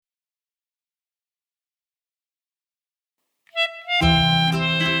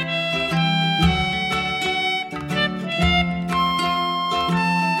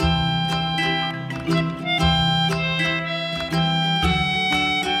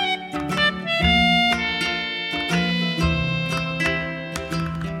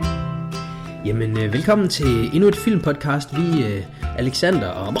Jamen, velkommen til endnu et filmpodcast. Vi Alexander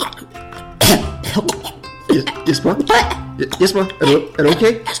og... Jesper, er du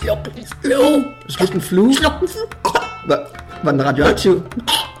okay? Du slugte en flue. Var den radioaktiv?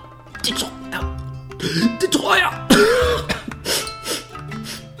 Det tror jeg.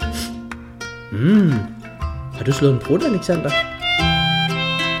 Har du slået en brud, Alexander?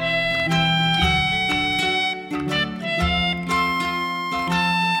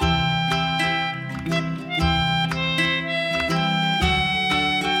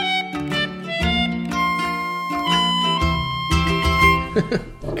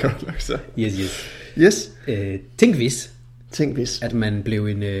 Godt nok så. Yes. Yes. Tænk hvis, at man blev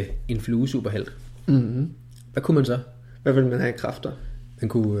en flue superhelt. Mm-hmm. Hvad kunne man så? Hvad ville man have kræfter? Man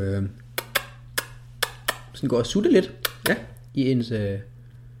kunne sådan gå og sutte lidt. Ja. I ens...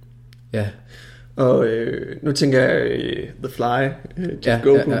 ja. Og nu tænker jeg The Fly, Jeff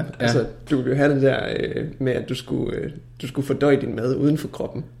Goldblum. Ja. Altså, du ville jo have det der med, at du skulle fordøje din mad uden for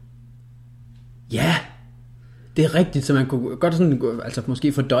kroppen. Ja. Det er rigtigt, så man kunne godt sådan, altså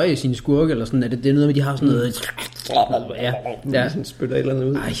måske fordøje sine skurke, eller sådan, det er noget med, de har sådan noget... Ja. Sådan spytter et eller andet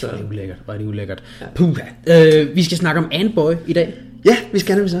ud. Ej, hvor er det ulækkert. Ja. Puha. Vi skal snakke om Antboy i dag. Ja, vi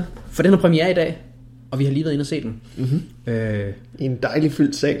skal nemlig så. For den har premiere i dag, og vi har lige været inde og se den. Mm-hmm. I en dejlig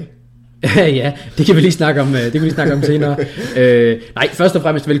fyldt sal. Ja, det kan vi lige snakke om, senere. Nej, først og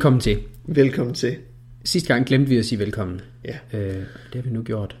fremmest velkommen til. Velkommen til. Sidste gang glemte vi at sige velkommen. Ja. Det har vi nu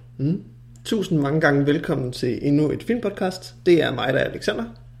gjort. Mm. 1000 mange gange velkommen til endnu et filmpodcast. Det er mig, der er Alexander.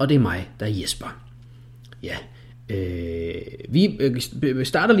 Og det er mig, der er Jesper. Ja. Vi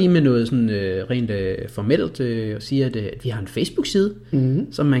starter lige med noget sådan rent formelt og siger, at vi har en Facebook-side,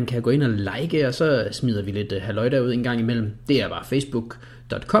 som man kan gå ind og like, og så smider vi lidt halløj derud en gang imellem. Det er bare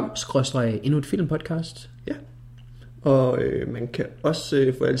facebook.com/endnu et filmpodcast. Ja. Og man kan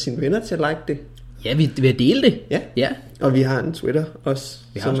også få alle sine venner til at like det. Ja, vi vil dele det. Ja. Og vi har en Twitter også,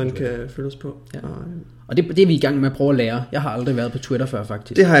 som man kan følge os på. Ja. Og det er vi i gang med at prøve at lære. Jeg har aldrig været på Twitter før,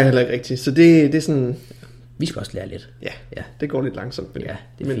 faktisk. Det har jeg heller ikke rigtigt. Så det er sådan... Vi skal også lære lidt. Ja. Det går lidt langsomt. Ja,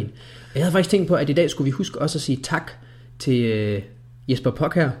 det er fint. Jeg havde faktisk tænkt på, at i dag skulle vi huske også at sige tak til Jesper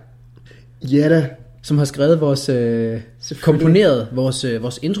Pock her. Ja da. Som har skrevet komponeret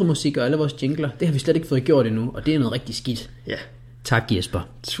vores intromusik og alle vores jingler. Det har vi slet ikke fået gjort endnu, og det er noget rigtig skidt. Ja. Tak, Jesper.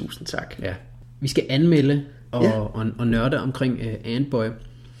 Tusind tak. Ja. Vi skal anmelde og nørde omkring Antboy.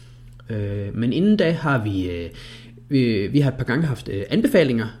 Men inden da har vi har et par gange haft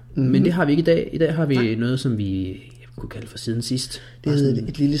anbefalinger, men det har vi ikke i dag. I dag har vi noget, som vi kunne kalde for siden sidst. Det hedder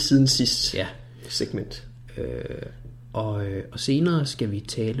et lille siden sidst segment. Og senere skal vi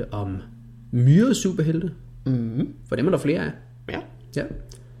tale om myresuperhelte. For dem er der flere af. Ja.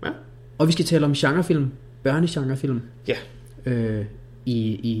 Og vi skal tale om genrefilm, børnegenrefilm. Ja.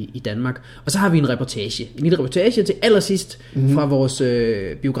 I Danmark. Og så har vi en lille reportage til allersidst fra vores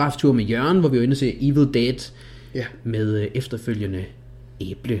biograftur med Jørgen, hvor vi var inde og se Evil Dead med efterfølgende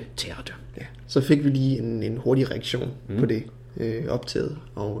æbletærte. Ja. Så fik vi lige en hurtig reaktion på det optaget,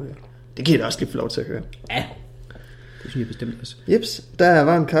 og det kan I da også lige få lov til at høre. Ja, det synes jeg bestemt også. Jeps, der er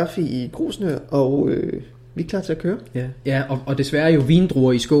varm kaffe i grusene, og vi er klar til at køre. Ja, og desværre jo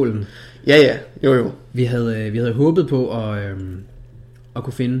vindruer i skålen. Ja, jo. Vi havde håbet på at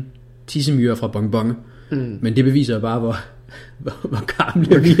kunne finde tissemyrer fra Bonbon, men det beviser bare, hvor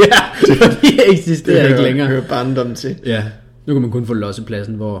gamle vi er, for de eksisterer ikke længere. Det hører barndommen til. Ja, nu kan man kun få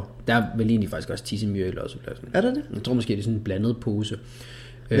lossepladsen, hvor der er vel egentlig faktisk også tissemyrer i lossepladsen. Er der det? Jeg tror måske, det er sådan en blandet pose.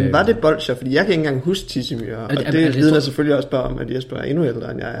 Men var det bolsjer? Fordi jeg kan ikke engang huske tissemyrer, og det vidner selvfølgelig også bare om, at Jesper er endnu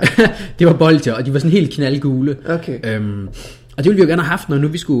ældre, end jeg er. Det var bolsjer, og de var sådan helt knaldgule. Okay. Og det ville vi jo gerne have haft, når nu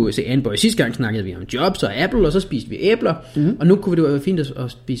vi skulle se Antboy. Sidste gang snakkede vi om Jobs og Apple, og så spiste vi æbler. Og nu kunne det jo være fint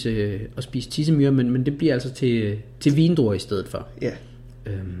at spise tissemyrer, men det bliver altså til vindruer i stedet for. Ja.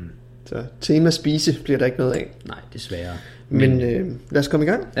 Så tema spise bliver der ikke noget af. Nej, desværre. Men lad os komme i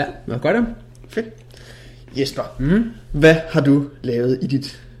gang. Ja, hvad gør det? Fedt. Jesper, hvad har du lavet i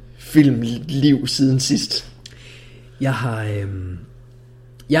dit filmliv siden sidst? Jeg har...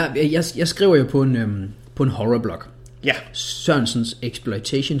 Jeg skriver jo på en horrorblog. Ja. Sørensens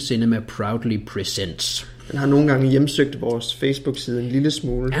Exploitation Cinema Proudly Presents. Den har nogle gange hjemsøgt vores Facebook-side en lille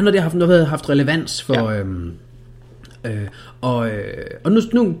smule. Ja, når det har haft relevans for... Ja. Og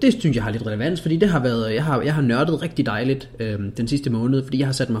nu det synes jeg har lidt relevans, fordi det har været jeg har nørdet rigtig dejligt den sidste måned, fordi jeg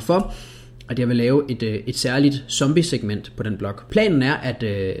har sat mig for at jeg vil lave et særligt zombie-segment på den blog. Planen er, at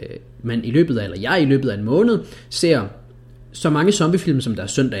jeg i løbet af en måned ser så mange zombiefilm, som der er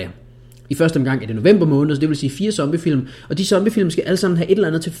søndage. I første omgang er det november måned, så det vil sige 4 zombiefilm, og de zombiefilm skal alle sammen have et eller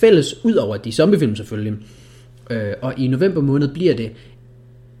andet til fælles, ud over de zombiefilm selvfølgelig. Og i november måned bliver det,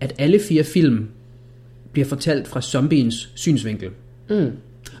 at alle 4 film bliver fortalt fra zombiens synsvinkel.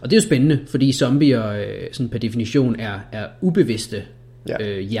 Og det er jo spændende, fordi zombier sådan per definition er ubevidste,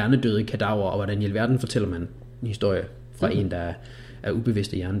 hjernedøde kadaver, og hvordan i alverden fortæller man en historie fra en, der er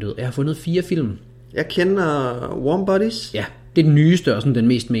ubevidste hjernedød. Jeg har fundet 4 film. Jeg kender Warm Bodies. Ja, det er den nyeste og sådan den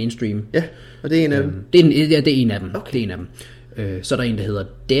mest mainstream. Ja, og det er en af dem. Det er en af dem. Okay. Det er en af dem. Så er der en, der hedder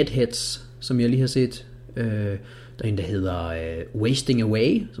Deadheads, som jeg lige har set. Der er en, der hedder Wasting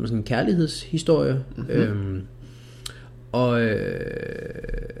Away, som er sådan en kærlighedshistorie.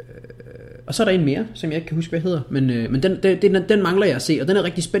 Og så er der en mere, som jeg ikke kan huske, hvad hedder. Men den mangler jeg at se, og den er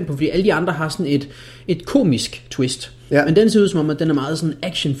rigtig spændt på, fordi alle de andre har sådan et komisk twist. Ja. Men den ser ud som om, at den er meget sådan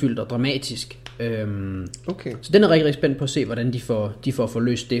actionfyldt og dramatisk. Okay. Så den er rigtig, rigtig spændt på at se, hvordan de får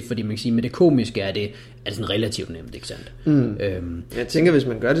forløst det, fordi man kan sige, med det komiske er det sådan relativt nemt, ikke sandt? Jeg tænker, hvis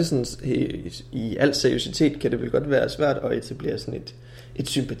man gør det sådan i al seriøsitet, kan det vel godt være svært at etablere sådan et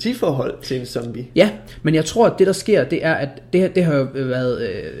sympatiforhold til en zombie. Ja, men jeg tror, at det der sker, det er, at det har jo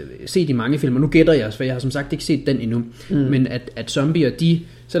været set i mange film, og nu gætter jeg, for jeg har som sagt ikke set den endnu, men at zombier,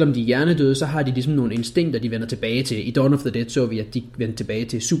 selvom de er hjernedøde, så har de ligesom nogle instinkter, de vender tilbage til. I Dawn of the Dead så vi, at de vendte tilbage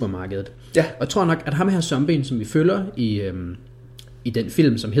til supermarkedet. Ja. Og jeg tror nok, at ham her zombien, som vi følger i den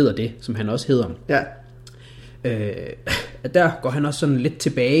film, som hedder det, som han også hedder, der går han også sådan lidt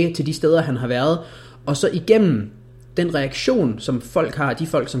tilbage til de steder, han har været, og så igennem den reaktion, som folk har, de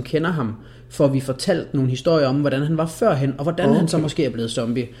folk, som kender ham, får vi fortalt nogle historier om, hvordan han var førhen, og hvordan han så måske er blevet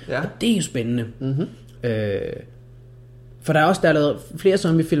zombie. Ja. Og det er jo spændende. For der er lavet flere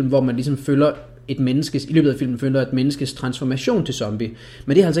zombiefilm, hvor man ligesom følger i løbet af filmen følger et menneskes transformation til zombie.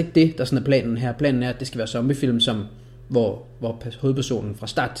 Men det er altså ikke det, der sådan er planen her. Planen er, at det skal være zombiefilm, hvor hovedpersonen fra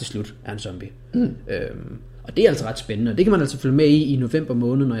start til slut er en zombie. Og det er altså ret spændende. Det kan man altså følge med i november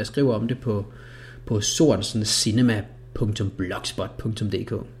måned, når jeg skriver om det på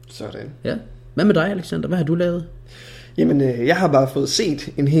sorensencinema.blogspot.dk. Sådan. Ja. Hvad med dig, Alexander? Hvad har du lavet? Jamen, jeg har bare fået set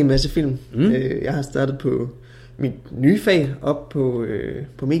en hel masse film. Jeg har startet på mit nye fag op på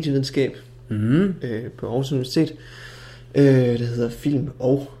medievidenskab på Aarhus Universitet. Det hedder film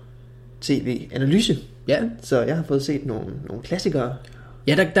og tv-analyse. Ja. Så jeg har fået set nogle klassikere.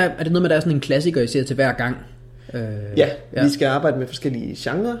 Ja, der er det noget med, der er sådan en klassiker, I ser til hver gang. Ja, vi skal arbejde med forskellige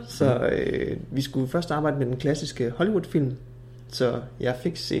genrer, så vi skulle først arbejde med den klassiske Hollywood-film. Så jeg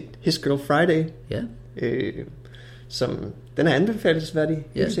fik set His Girl Friday, som den er anbefalesværdig,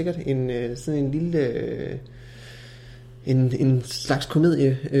 helt sikkert. Sådan en lille en slags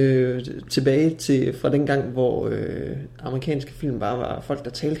komedie tilbage til fra den gang, hvor amerikanske film bare var folk,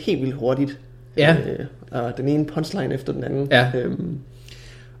 der talte helt vildt hurtigt. Ja. Og den ene punchline efter den anden. Ja.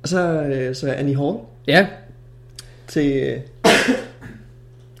 Og så er Annie Hall. Ja. Til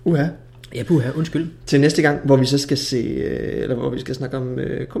Ja, puha, undskyld. Til næste gang, hvor vi så skal se eller hvor vi skal snakke om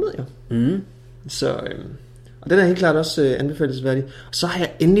komedier. Så og den er helt klart også anbefalesværdig. Og så har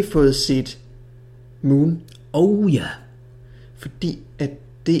jeg endelig fået set Moon. Ja. Fordi at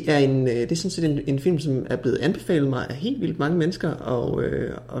det er sådan set en film, som er blevet anbefalet mig af helt vildt mange mennesker, og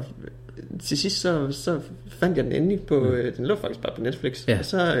til sidst så fandt jeg den endelig på den lå faktisk bare på Netflix. Og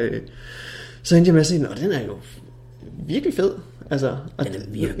så endte jeg med at se den, og den er jo virkelig fed. Altså,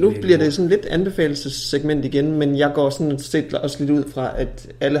 nu bliver det sådan lidt anbefalelsessegment igen, men jeg går sådan set også lidt ud fra, at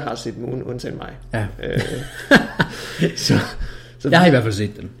alle har set Moon, undtagen mig. Ja. Så jeg har i hvert fald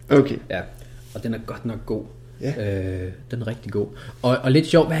set den. Okay. Ja. Og den er godt nok god. Ja. Den er rigtig god. Og lidt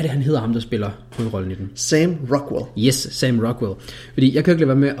sjov, hvad er det, han hedder, ham der spiller hovedrollen i den? Sam Rockwell. Yes, Sam Rockwell. Fordi jeg kan ikke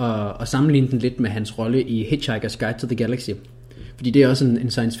lade være med at sammenligne den lidt med hans rolle i Hitchhiker's Guide to the Galaxy. Fordi det er også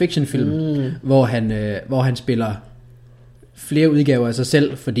en science fiction film, hvor han spiller flere udgaver af sig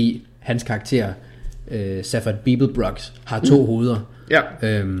selv, fordi hans karakter, Stafford Beeblebrox, har 2 hoveder. Ja,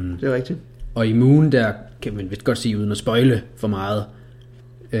 det er rigtigt. Og i Moon, der kan man vist godt sige, uden at spoile for meget,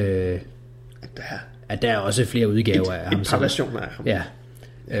 at der er også flere udgaver af ham. Et par versioner af ham. Ja.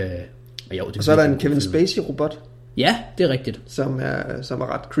 Og så er der en Kevin Spacey-robot. Ja, det er rigtigt. Som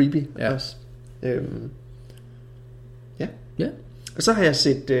er ret creepy også. Ja. Og så har jeg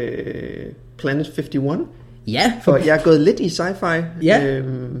set Planet 51. Ja. For jeg er gået lidt i sci-fi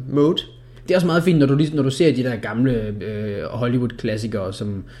mode. Det er også meget fint, når du ser de der gamle Hollywood-klassikere,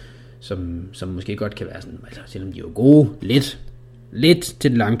 som måske godt kan være sådan, altså, selvom de er jo gode, lidt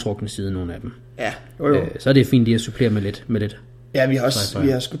til den langtrukne side, nogle af dem. Ja, jo. Så er det fint lige at supplere med lidt Ja, vi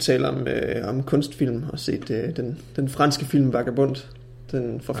har sgu tale om kunstfilm og set den franske film Vagabond,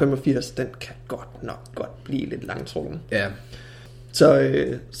 den fra 85, den kan godt blive lidt langtrukken. Ja.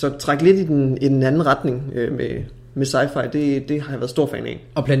 Så træk lidt i den anden retning med sci-fi, det har jeg været stor fan af.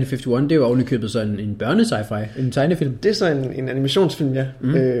 Og Planet 51, det er jo ovenikøbet så en børne-sci-fi, en tegnefilm. Det er så en animationsfilm, ja.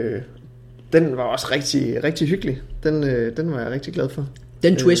 Den var også rigtig, rigtig hyggelig. Den var jeg rigtig glad for.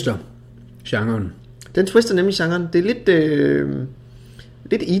 Den twister genren. Den twister nemlig genren. Det er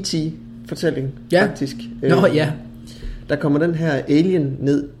lidt E.T.-fortælling, faktisk. Nå, ja. Der kommer den her alien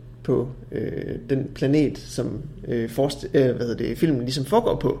ned på den planet, som filmen ligesom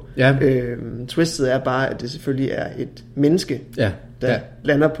foregår på. Ja. Twistet er bare, at det selvfølgelig er et menneske, der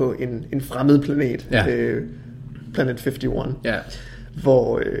lander på en fremmed planet. Ja. Planet 51. Ja.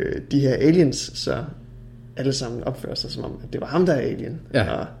 Hvor de her aliens så alle sammen opfører sig som om, at det var ham, der er alien. Ja.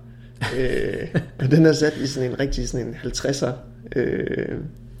 Og den er sat i sådan en rigtig sådan en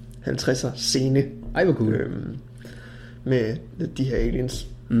 50'er scene. Ej, hvor cool. Med de her aliens.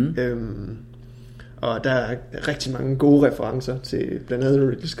 Og der er rigtig mange gode referencer til blandt andet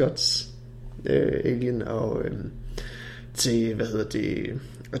Ridley Scotts Alien og til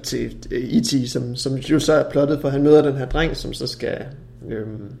og til E.T. som jo så er plottet for, at han møder den her dreng, som så skal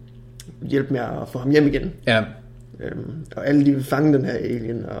hjælpe med at få ham hjem igen. Ja. Og alle de vil fange den her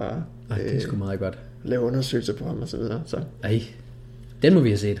alien og det er sgu meget godt. Lave undersøgelser på ham og så videre. Så. Ej, den må vi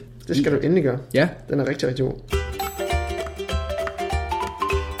have set. Det skal du endelig gøre. Ja. Den er rigtig, rigtig god.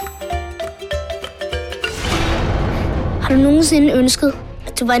 Har du nogensinde ønsket,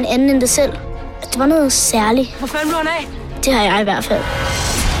 at du var en anden end dig selv? At det var noget særligt? Hvor fanden blev han af? Det har jeg i hvert fald.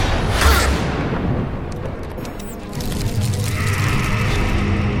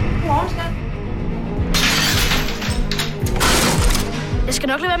 Jeg skal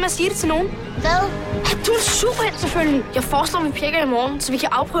nok lade være med at sige det til nogen. Hvad? At du er en superhelt, selvfølgelig. Jeg foreslår, at vi pjekker i morgen, så vi kan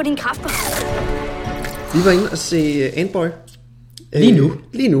afprøve dine kræfter. Vi var inde og se Antboy.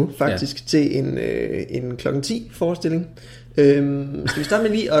 Lige nu, faktisk, til en klokken 10 forestilling. Skal vi starte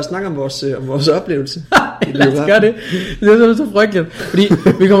med lige at snakke om vores oplevelse? Lad os gøre det. Det er så frygteligt. Fordi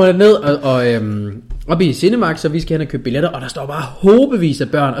vi kommer ned og op i Cinemax, så vi skal hen og købe billetter, og der står bare håbevis af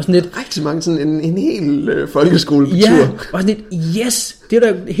børn, og sådan lidt... Rigtig mange, sådan en hel folkeskoletur. Ja, og sådan lidt, yes, det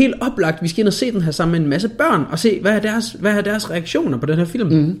er da helt oplagt, vi skal ind og se den her sammen med en masse børn, og se, hvad er deres reaktioner på den her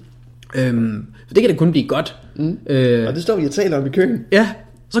film. For det kan da kun blive godt. Og det står vi og taler om i køen. Ja,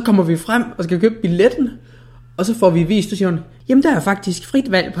 så kommer vi frem og skal købe billetten, og så får vi vist, så siger hun, jamen der er faktisk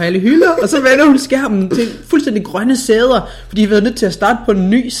frit valg på alle hylder, og så vender hun skærmen til fuldstændig grønne sæder, fordi vi har været nødt til at starte på en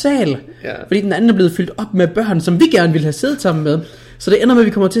ny sal, fordi den anden er blevet fyldt op med børn, som vi gerne ville have siddet sammen med. Så det ender med, at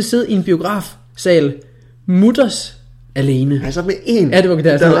vi kommer til at sidde i en biografsal, mutters alene. Altså med en. Ja, det var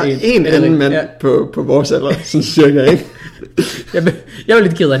der var en anden mand på vores alder, sådan cirka, ikke? Jeg var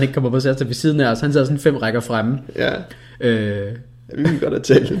lidt ked af, at han ikke kommer på at sætte ved siden af os. Han sad sådan 5 rækker fremme. Ja. Vi ville godt have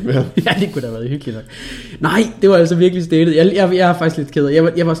talt lidt mere. Ja, det kunne da have været hyggeligt nok. Nej, det var altså virkelig stedet. Jeg er faktisk lidt ked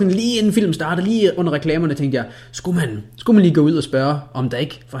af. Jeg var sådan lige inden film startede, lige under reklamerne, tænkte jeg, skulle man lige gå ud og spørge, om der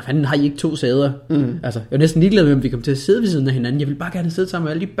ikke, for fanden har I ikke 2 sæder? Altså, jeg var næsten ligeglad med, om vi kom til at sidde ved siden af hinanden. Jeg ville bare gerne sidde sammen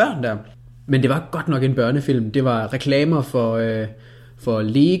med alle de børn der. Men det var godt nok en børnefilm. Det var reklamer for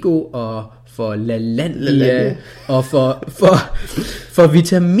Lego og for LaLandia og for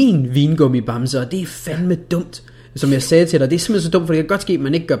vitamin-vingummibamser. Og det er fandme dumt. Som jeg sagde til dig, det er simpelthen så dumt, for det kan godt ske, at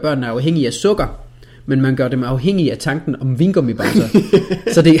man ikke gør børnene afhængige af sukker, men man gør dem afhængige af tanken om vingummibamser.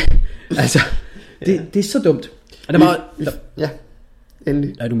 Så det er så dumt. Og der var... Ja,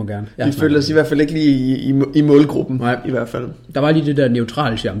 endelig. Ja, du må gerne. Vi føler os i hvert fald ikke lige i målgruppen. Nej. I hvert fald. Der var lige det der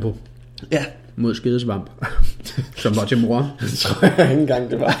neutrale shampoo. Ja. Mod skedesvamp. Som var til mor. Det tror jeg ikke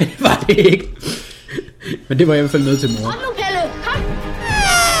engang, det var. Nej, var det ikke. Men det var i hvert fald noget til mor. Kom nu, Pelle! Kom!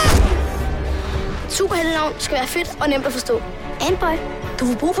 Superheltenavn skal være fedt og nemt at forstå. Antboy, Du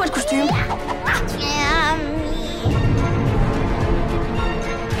får brug for et kostume.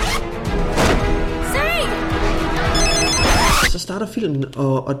 Så starter filmen,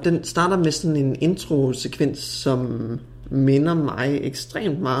 og den starter med sådan en intro-sekvens, som minder mig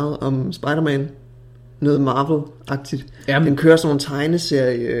ekstremt meget om Spider-Man. Noget Marvel-agtigt. Jamen. Den kører sådan nogle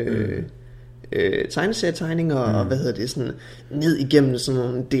tegneserietegninger, og hvad hedder det, sådan ned igennem sådan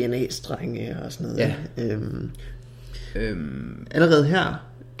nogle DNA-strenge og sådan noget. Ja. Allerede her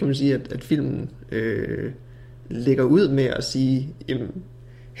kan man sige, at filmen lægger ud med at sige, jamen,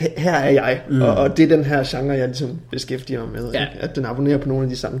 her er jeg, og det er den her genre, jeg ligesom beskæftiger mig med, ja. At den abonnerer på nogle af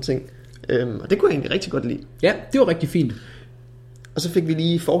de samme ting. Og det kunne jeg egentlig rigtig godt lide. Ja, det var rigtig fint. Og så fik vi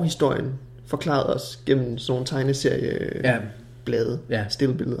lige forhistorien forklaret os gennem sådan nogle tegneserieblade,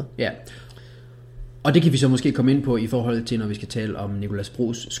 stillbilleder. Ja. Og det kan vi så måske komme ind på i forhold til, når vi skal tale om Nicolas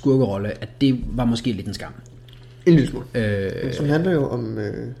Bros skurkerolle, at det var måske lidt en skam. En lille smule. Som handler jo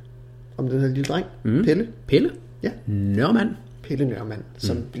om den her lille dreng, Pelle. Pelle? Ja. Nørmand. Pelle Nørmand,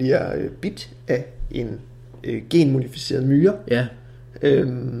 som bliver bidt af en genmodificeret myre. Ja.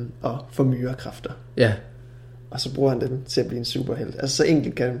 Og får myrekræfter. Ja. Og så bruger han den til at blive en superhelt. Altså så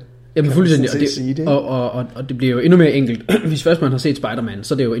enkelt kan Jamen fuldstændig, man sige det. Og det bliver jo endnu mere enkelt. Hvis først man har set Spider-Man,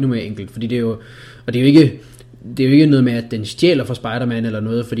 så er det jo endnu mere enkelt, fordi det er jo, og det er jo ikke noget med, at den stjæler fra Spider-Man eller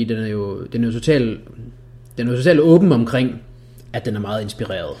noget, fordi den er jo totalt åben omkring, at den er meget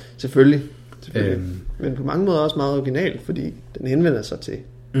inspireret. Selvfølgelig. Men på mange måder også meget original, fordi den henvender sig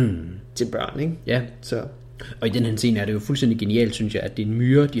til børn, ikke? Ja. Så. Og i den her scene er det jo fuldstændig genialt, synes jeg, at det er en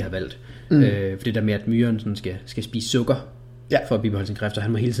myre, de har valgt. For det der med, at myren sådan skal spise sukker, for at bibeholde sin kræfter.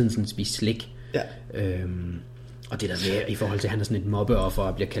 Han må hele tiden sådan spise slik. Ja. Og det der med, i forhold til, at han er sådan et mobbeoffer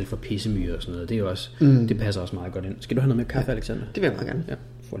og bliver kaldt for pissemyre og sådan noget, det er jo også, det passer også meget godt ind. Skal du have noget med kaffe, Alexander? Det vil jeg meget gerne. Ja,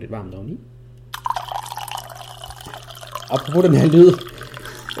 få lidt varmt oveni. Apropos den her lyd,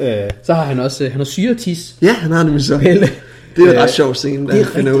 så har han også syretis. Ja, han har nemlig så. Pelle. Det er en ret sjov scene, da han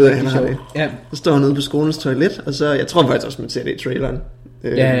finder ud af, at han har det. Ja. Så står han ude på skolens toilet, og så, jeg tror faktisk også, man ser det i traileren.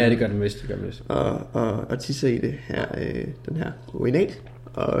 Ja, det gør den vist. Og tisser i det her, den her urinat,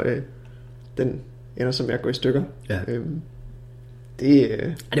 og den ender som med at gå i stykker. Ja. Det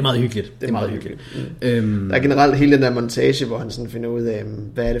er meget hyggeligt. Det er meget hyggeligt. Der er generelt hele den der montage, hvor han sådan finder ud af,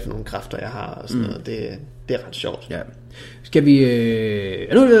 hvad er det for nogle kræfter, jeg har, og sådan noget. Det er ret sjovt. Ja. Skal vi...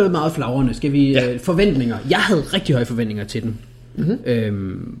 nu er det meget flagrende. Skal vi... forventninger. Jeg havde rigtig høje forventninger til den.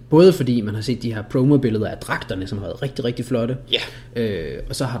 Både fordi man har set de her promo-billeder af dragterne, som har været rigtig, rigtig flotte.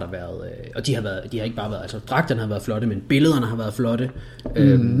 Og så har der været... og de har ikke bare været... Altså, dragterne har været flotte, men billederne har været flotte.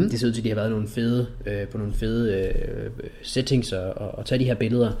 Det ser ud til, at de har været på nogle fede settings og tage de her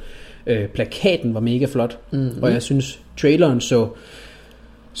billeder. Plakaten var mega flot. Og jeg synes, traileren så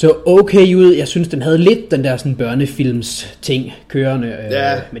okay ud. Jeg synes, den havde lidt den der sådan børnefilms ting kørende.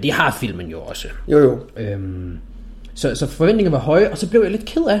 Men det har filmen jo også. Jo. Så forventningerne var høje, og så blev jeg lidt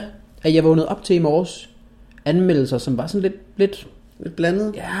ked af, at jeg vågnede op til i morges anmeldelser, som var sådan lidt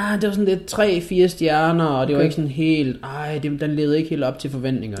blandet. Ja, det var sådan lidt 3-4 stjerner, og det var ikke sådan helt, den levede ikke helt op til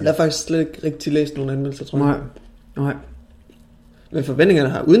forventningerne. Jeg har faktisk slet ikke rigtig læst nogle anmeldelser, tror jeg. Nej. Men forventningerne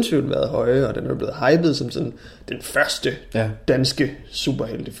har uden tvivl været høje, og den er blevet hypet som sådan den første danske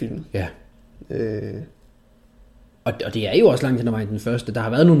superheltefilm. Ja. Og det er jo også langt hen ad vejen den første. Der har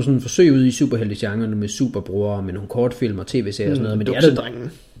været nogle sådan forsøg ude i superheltegenrerne med superbrugere, med nogle kortfilm og tv-serier og sådan noget. Men det er der,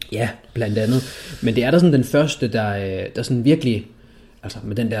 ja, blandt andet. Men det er der sådan den første, der sådan virkelig, altså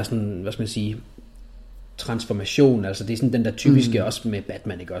med den der sådan, hvad skal man sige, transformation, altså det er sådan den der typiske også med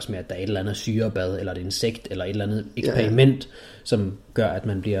Batman, ikke også med, at der er et eller andet syrebad, eller et insekt, eller et eller andet eksperiment, som gør, at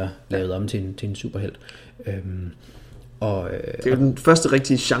man bliver lavet om til en superhelt. Det er jo den første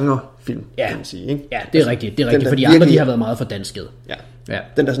rigtige genrefilm, kan man sige, ikke? Ja, det er rigtigt, fordi andre de har været meget fordansket. Ja.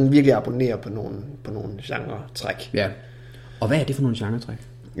 Den der sådan virkelig abonnerer på nogle genre-træk. Ja. Og hvad er det for nogle genre-træk?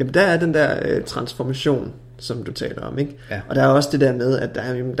 Jamen der er den der transformation, som du taler om, ikke? Ja. Og der er også det der med, at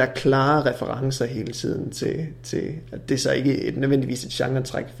der er klare referencer hele tiden til at det er så ikke nødvendigvis et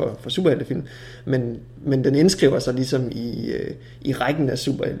genre-træk for superheltefilm, men den indskriver sig ligesom i rækken af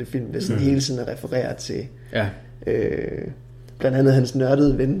superheltefilm, det sådan hele tiden refererer til. Ja. Blandt andet hans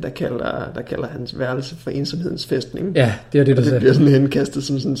nørdede ven, der kalder hans værelse for ensomhedens fæstning. Ja, det er det, du sagde. Det bliver sådan henkastet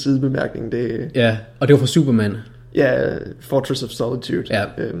som sådan en sidebemærkning. Ja, og det var fra Superman. Ja, Fortress of Solitude. Ja,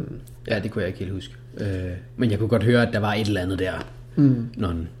 ja, det kunne jeg ikke helt huske. Men jeg kunne godt høre, at der var et eller andet der, når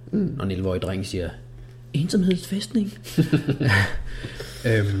en 11-årig dreng siger, ensomhedens fæstning.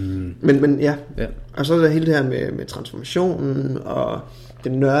 Men ja, og så er der hele det her med transformationen, og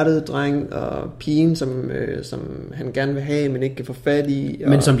den nørdede dreng, og pigen, som han gerne vil have, men ikke kan få fat i.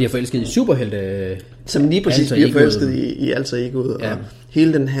 Men som bliver forelsket i superhelte. Som lige præcis bliver forelsket i alter egoet. Og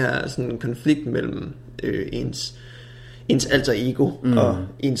hele den her sådan, konflikt mellem ens alter ego og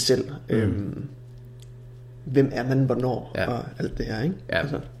ens selv. Hvem er man, hvornår, og alt det her, ikke? Ja.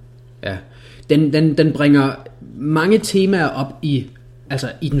 Altså. Ja. Den bringer mange temaer op i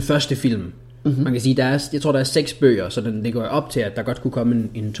den første film. Man kan sige, jeg tror der er 6 bøger, så det går op til, at der godt kunne komme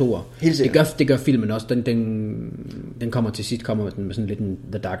en toer. Det gør filmen også. Den kommer til sidst med sådan lidt en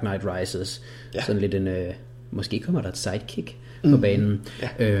The Dark Knight Rises. Ja. Sådan lidt en, måske kommer der et sidekick på banen.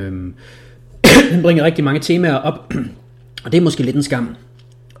 Ja. Den bringer rigtig mange temaer op, og det er måske lidt en skam.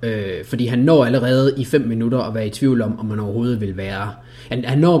 Fordi han når allerede i 5 minutter at være i tvivl om man overhovedet vil være.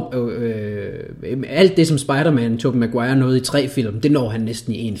 Han når alt det, som Spider-Man, Tobey Maguire nåede i 3 film, det når han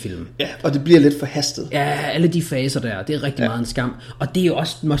næsten i 1 film. Ja, og det bliver lidt forhastet. Ja, alle de faser der, det er rigtig meget en skam. Og det er jo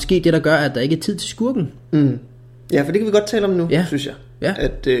også måske det, der gør, at der ikke er tid til skurken. Ja, for det kan vi godt tale om nu, synes jeg. Ja.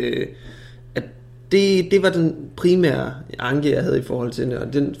 At det var den primære anke, jeg havde i forhold til det,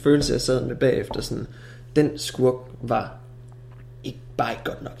 og den følelse, jeg sad med bagefter, sådan, den skurk var bare ikke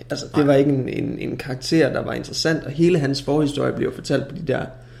godt nok. Altså, det var ikke en karakter, der var interessant, og hele hans forhistorie blev fortalt på de der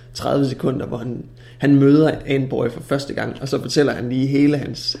 30 sekunder, hvor han møder Antboy for første gang, og så fortæller han lige hele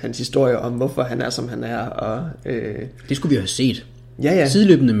hans historie om, hvorfor han er, som han er. Og, det skulle vi have set. Ja.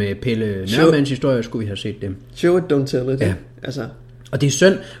 Sideløbende med Pelle Nørmans historie, skulle vi have set dem. Show it, don't tell it. Ja. Altså. Og det er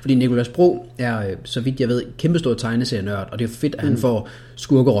synd, fordi Nicolas Bro er, så vidt jeg ved, kæmpestor tegneserienørd, og det er fedt, at han får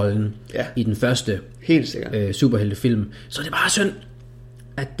skurkerollen i den første superheltefilm. Så det er bare synd,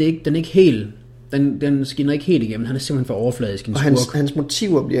 at den ikke helt, den skinner ikke helt igennem. Han er simpelthen for overfladisk en skurk. Og hans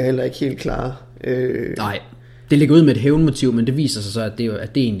motiver bliver heller ikke helt klare. Nej, det ligger ud med et hævnmotiv, men det viser sig så, at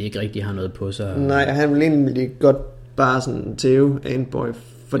det egentlig ikke rigtig har noget på sig. Nej, han vil egentlig godt bare sådan tæve Antboy,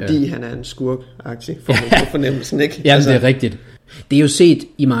 fordi han er en skurk-aktig, for fornemmelsen, ikke? Ja, altså. Det er rigtigt. Det er jo set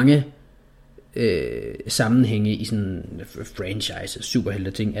i mange sammenhænge i sådan franchise,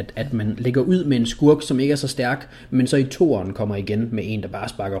 superhelte ting, at man lægger ud med en skurk, som ikke er så stærk, men så i toeren kommer igen med en, der bare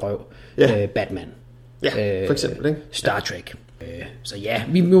sparker røv. Batman. Ja, for eksempel, ikke? Star Trek. Så ja,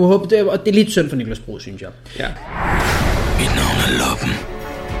 vi må håbe det, og det er lidt synd for Nicolas Bro, synes jeg. Ja. Mit navn er Loppen,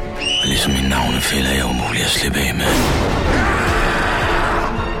 og ligesom min navnefælde er jeg umulig at slippe af med.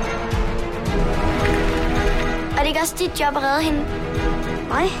 Er det ikke også dit job at redde hende?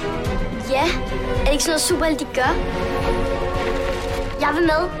 Nej. Ja. Er det ikke sådan noget superhelt, de gør? Jeg vil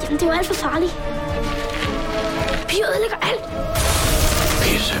med. Jamen, det er jo alt for farligt. Piger ødelægger alt.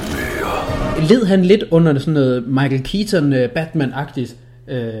 Pissemyrer. Led han lidt under sådan noget Michael Keaton Batman-agtigt?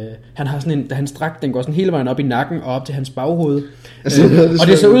 Han har sådan en, da han strak, den går sådan hele vejen op i nakken og op til hans baghoved. Og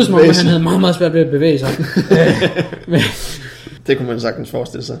det så ud som om, han havde meget, meget svært ved at bevæge sig. Det kunne man sagtens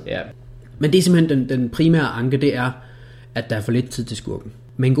forestille sig. Ja. Men det er simpelthen den primære anke, det er, at der er for lidt tid til skurken.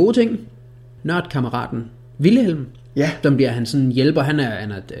 Men en god ting, nørdkammeraten Vilhelm, som bliver han sådan hjælper, han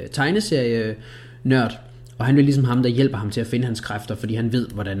er et tegneserie-nørd, og han vil ligesom ham, der hjælper ham til at finde hans kræfter, fordi han ved,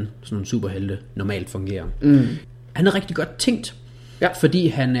 hvordan sådan nogle superhelte normalt fungerer. Han er rigtig godt tænkt, fordi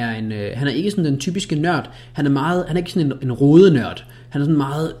han er ikke sådan den typiske nørd. Han er ikke sådan en rodenørd. Han er sådan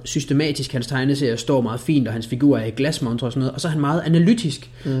meget systematisk, hans tegneserier står meget fint, og hans figurer er i glasmontre og sådan noget, og så er han meget analytisk.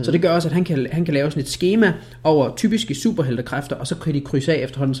 Så det gør også, at han kan lave sådan et skema over typiske superheltekræfter, og så kan de krydse af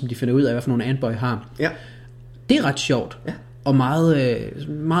efterhånden, som de finder ud af, hvad for nogle Antboy har. Ja. Det er ret sjovt. Ja. Og meget,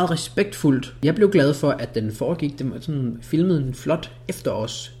 meget respektfuldt. Jeg blev glad for, at den foregik, det var sådan filmet en flot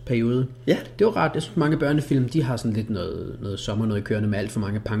efterårsperiode. Ja. Det var rart. Jeg synes, mange børnefilm, de har sådan lidt noget sommer, noget kørende med alt for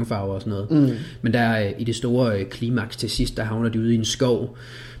mange pangfarver og sådan noget. Men der i det store klimaks til sidst, der havner de ude i en skov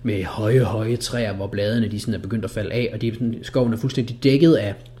med høje træer, hvor bladene de sådan er begyndt at falde af, og skoven er fuldstændig dækket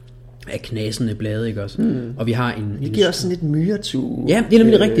af knasende blade, ikke også? Og vi har det giver også sådan lidt myretur. Ja, det er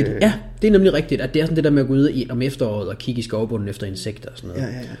nemlig rigtigt. Ja, det er nemlig rigtigt, at det er sådan det der med at gå ud om efteråret og kigge i skovbunden efter insekter og sådan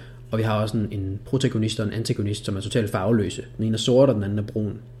noget. Ja. Og vi har også en protagonist og en antagonist, som er totalt farveløse. Den ene er sort, og den anden er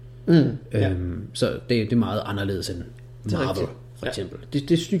brun. Så det er meget anderledes end Marvel, for eksempel.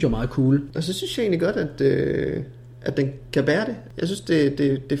 Det synes jeg er meget cool. Og så synes jeg egentlig godt, at den kan bære det. Jeg synes,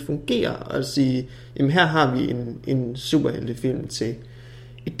 det fungerer at sige, jamen her har vi en superheltefilm til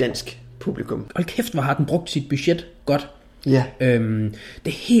et dansk publikum. Hold kæft, hvor har den brugt sit budget godt. Ja. Det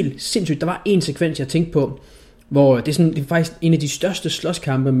er helt sindssygt. Der var en sekvens, jeg tænkte på, hvor det er faktisk en af de største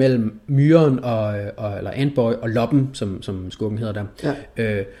slåskampe mellem Myren eller Antboy og Loppen, som skurken hedder der.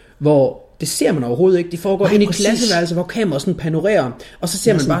 Ja. Hvor det ser man overhovedet ikke. De foregår ind i klasseværelset, hvor kameraet sådan panorerer, og så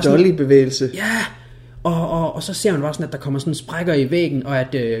ser man bare sådan en dolly-bevægelse. Ja. Og så ser man bare sådan, at der kommer sådan sprækker i væggen, og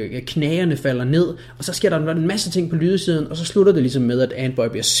at knagerne falder ned, og så sker der en masse ting på lydsiden, og så slutter det ligesom med, at Antboy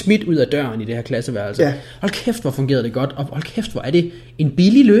bliver smidt ud af døren i det her klasseværelse. Ja. Hold kæft, hvor fungerede det godt, og hold kæft, hvor er det en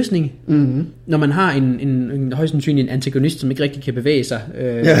billig løsning, når man har en højst sandsynlig en antagonist, som ikke rigtig kan bevæge sig,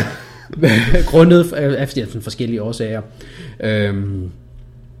 grundet af forskellige årsager.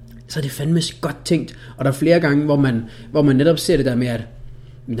 Så er det fandme godt tænkt, og der er flere gange, hvor man netop ser det der med, at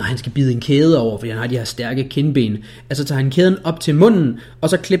når han skal bide en kæde over, fordi han har de her stærke kindben, altså tager han kæden op til munden, og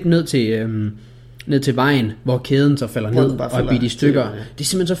så klipper ned til vejen, hvor kæden så falder ned og er bidt i stykker. Det er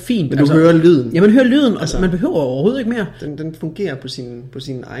simpelthen så fint. Men du hører lyden. Ja, man hører lyden, og man behøver overhovedet ikke mere. Den fungerer på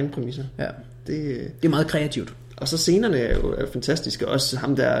sine egne præmisser. Ja. Det er meget kreativt. Og så scenerne er jo fantastiske. Også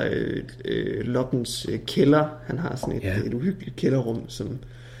ham der Loppens kælder. Han har sådan et uhyggeligt kælderrum,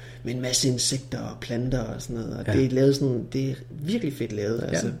 med en masse insekter og planter og sådan noget. Og det er lavet sådan, det er virkelig fedt lavet,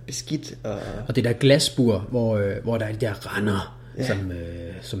 altså beskidt. Og det der glasbur, hvor der er de der render,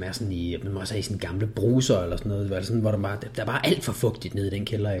 som er sådan i, man må også have i sådan gamle bruser eller sådan noget, hvor der er bare alt for fugtigt nede i den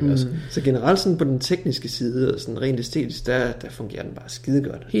kælder, ikke også? Så generelt sådan på den tekniske side, og sådan rent æstetisk, der fungerer den bare skide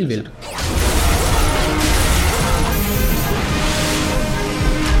godt. Helt vildt.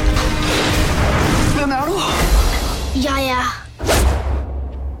 Hvem er du? Jeg er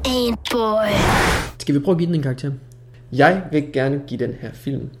en boy. Skal vi prøve at give den en karakter? Jeg vil gerne give den her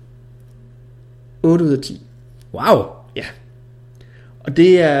film 8 ud af 10. Wow! Ja. Og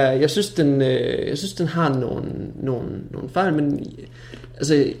det er, jeg synes den har nogle fejl, men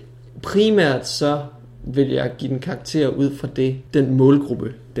altså primært så vil jeg give den karakter ud fra den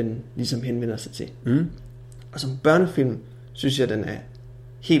målgruppe, den ligesom henvender sig til. Og som børnefilm synes jeg, den er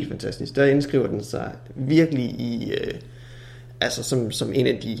helt fantastisk. Der indskriver den sig virkelig i, altså som en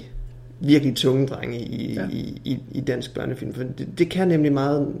af de virkelig tunge drenge i dansk børnefilm. For det kan nemlig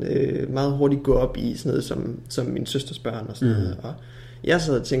meget hurtigt gå op i sådan noget som min søsters børn og sådan noget. Og jeg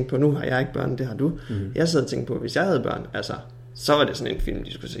sad og tænkte på, nu har jeg ikke børn, det har du. Jeg sad og tænkte på, hvis jeg havde børn, altså, så var det sådan en film,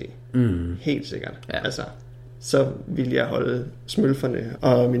 de skulle se. Helt sikkert. Ja. Altså, så ville jeg holde smølferne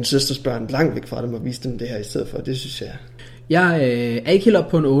og min søsters børn langt væk fra dem og vise dem det her i stedet for. Det synes jeg. Jeg er ikke helt op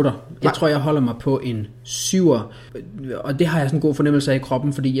på en 8'er. Jeg tror, jeg holder mig på en 7'er. Og det har jeg sådan en god fornemmelse af i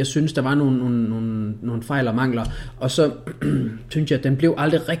kroppen, fordi jeg synes, der var nogle fejl og mangler. Og så synes jeg, at den blev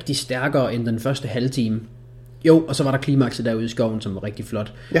aldrig rigtig stærkere end den første halve time. Jo, og så var der klimakset derude i skoven, som var rigtig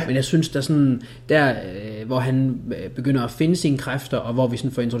flot. Ja. Men jeg synes, hvor han begynder at finde sine kræfter, og hvor vi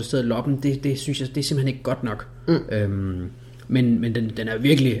sådan får introduceret loppen, det synes jeg, det er simpelthen ikke godt nok. Men den er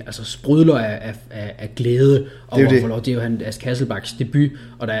virkelig, altså sprudler af glæde over at få lov. Det er jo Ask Hasselbalchs debut,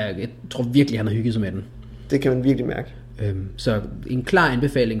 og jeg tror virkelig, han har hygget sig med den. Det kan man virkelig mærke. Så en klar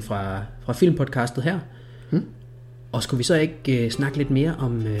anbefaling fra filmpodcastet her. Og skulle vi så ikke snakke lidt mere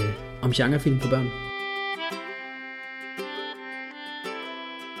om genrefilm for børn?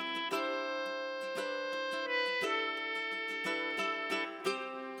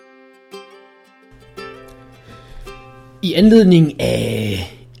 I anledning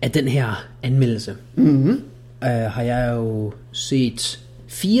af den her anmeldelse, har jeg jo set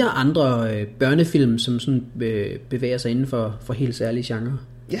 4 andre børnefilm, som sådan bevæger sig inden for helt særlige genre.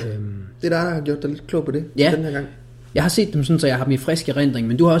 Ja, det er der har gjort dig lidt klog på det den her gang. Jeg har set dem sådan, så jeg har dem i frisk erindring,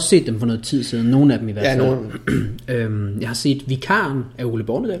 men du har også set dem for noget tid siden, nogle af dem i hvert fald. Ja, nogle. Jeg har set Vikaren af Ole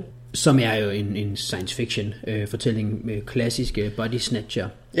Bornedal, som er jo en science fiction fortælling med klassiske body snatcher.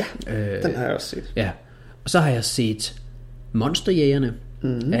 Ja, den har jeg også set. Ja, og så har jeg set Monsterjægerne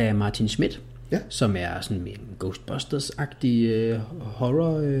af Martin Schmidt, som er sådan en Ghostbusters-agtig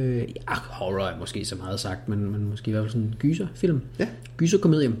horror. Horror er måske så meget sagt, men måske i hvert fald sådan en gyserfilm. Ja.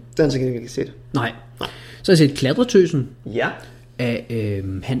 Gyserkomedie. Den har jeg ikke set. Nej. Så har jeg set Klatretøsen af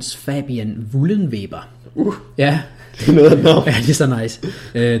Hans Fabian Wullenweber. Ja, det er noget af navn. Ja, det er så nice.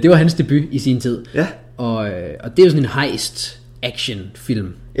 Det var hans debut i sin tid. Ja. Og det er jo sådan en heist action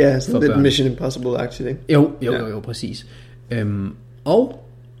film. Ja, sådan lidt Mission Impossible-agtigt, ikke? Jo, præcis. Og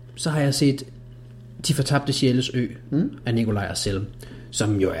så har jeg set De fortabte sjæles ø af Nikolaj Arcel,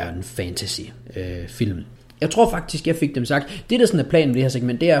 som jo er en fantasy film. Jeg tror faktisk, jeg fik dem sagt. Det der sådan er planen ved det her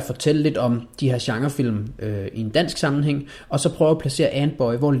segment, det er at fortælle lidt om de her genrefilm i en dansk sammenhæng, og så prøve at placere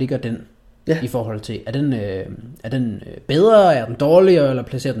Antboy, hvor ligger den i forhold til, er den bedre, er den dårligere, eller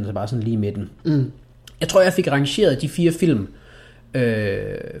placerer den sig bare sådan lige i midten. Jeg tror, jeg fik rangeret de 4 film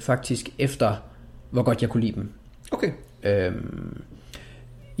faktisk efter, hvor godt jeg kunne lide dem. Okay.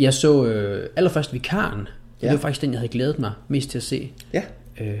 Jeg så allerførst Vikaren. Det var faktisk den, jeg havde glædet mig mest til at se. Ja.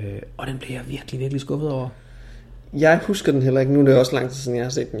 Og den blev jeg virkelig, virkelig skuffet over. Jeg husker den heller ikke. Nu er det også lang tid siden, jeg har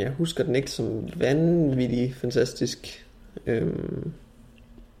set den. Jeg husker den ikke som vanvittig fantastisk.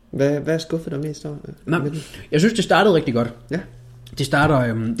 Hvad skuffede dig mest over? Jeg synes, det startede rigtig godt. Ja. Det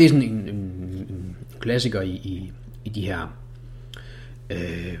starter, det er sådan en klassiker i de her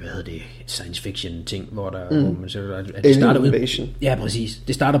science fiction ting, hvor man så at det starter ud. Ja, præcis.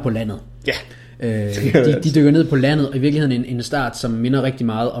 Det starter på landet. Ja. De dykker ned på landet, og i virkeligheden en start, som minder rigtig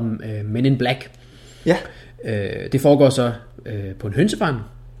meget om Men in Black. Ja. Det foregår så på en hønsefarm.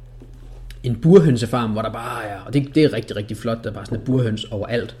 En burhønsefarm, hvor der bare er, og det er rigtig, rigtig flot, der er bare sådan en burhøns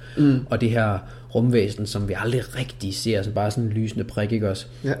overalt, og det her rumvæsen, som vi aldrig rigtig ser, så bare sådan en lysende prik, ikke også?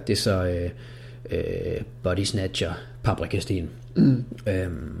 Ja. Det er så body snatcher, paprikasten.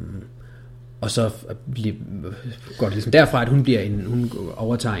 Og så går det ligesom derfra, at hun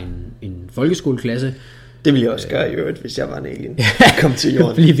overtager en folkeskoleklasse. Det ville jeg også gøre i øvrigt, hvis jeg var en alien. Kom til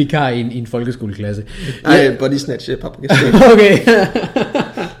jorden. Blive vikar i en folkeskoleklasse. Nej, body snatcher, paprikasten. Okay.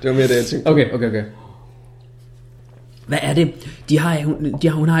 Det var mere det, jeg tænkte. Okay. Hvad er det?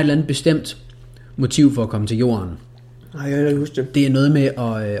 Hun har et eller andet bestemt motiv for at komme til jorden. Nej, jeg kan ikke huske det. Det er noget med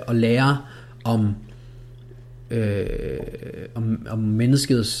at lære om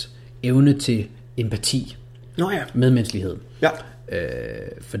menneskets evne til empati. Nå ja. Medmenneskelighed. Ja.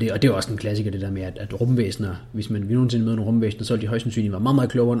 For det, og det er jo også en klassiker, det der med, at rumvæsener, hvis vi nogensinde møder nogle rumvæsener, så vil de højst sandsynligt være meget, meget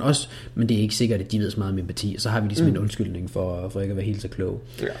klogere end os, men det er ikke sikkert, at de ved så meget om empati, og så har vi ligesom en undskyldning for ikke at være helt så klog.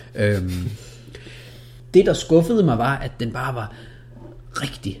 Ja. Det, der skuffede mig, var, at den bare var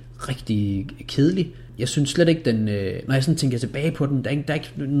rigtig, rigtig kedelig. Jeg synes slet ikke, den, når jeg sådan tænker tilbage på den, der er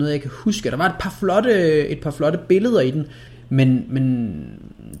ikke noget, jeg kan huske. Der var et par flotte billeder i den, men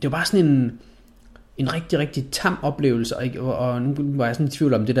det var bare sådan en rigtig, rigtig tam oplevelse, og nu var jeg sådan i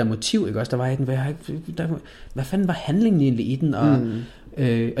tvivl om det der motiv, ikke også? Der var ikke, hvad fanden var handlingen egentlig i den?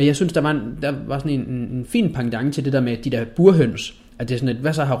 Og jeg synes, der var sådan en fin pendant til det der med de der burhøns, at det er sådan et,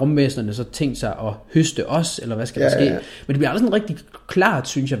 hvad så har rumvæsenerne så tænkt sig at høste os, eller hvad skal der ske? Men det bliver aldrig sådan rigtig klart,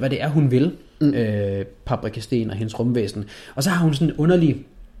 synes jeg, hvad det er, hun vil, Paprika Steen og hendes rumvæsen. Og så har hun sådan en underlig,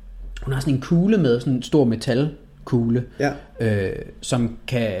 hun har sådan en kugle med, sådan en stor metalkugle, som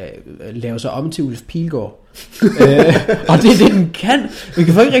kan lave sig om til Ulf Pilgaard. Og det er det, den kan. Vi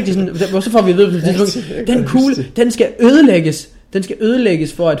kan få ikke rigtig sådan, så får vi at vide, den kugle, den skal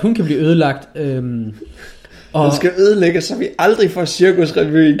ødelægges for, at hun kan blive ødelagt. Og den skal ødelægges, så vi aldrig får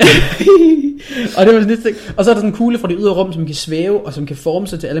cirkusrevy igen. Og det var sådan lidt, og så er der sådan en kugle fra det ydre rum, som kan svæve og som kan forme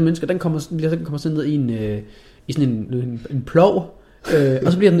sig til alle mennesker. Den kommer sådan ned i sådan en plov.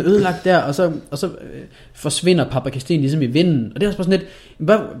 Og så bliver den ødelagt der, og så forsvinder Paprika Steen ligesom i vinden. Og det er også bare sådan lidt,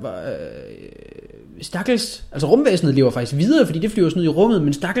 stakkels, altså rumvæsenet lever faktisk videre, fordi det flyver sådan ud i rummet,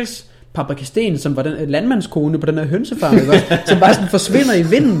 men stakkels Paprika Steen, som var den landmandskone på den her hønsefarm, som bare sådan forsvinder i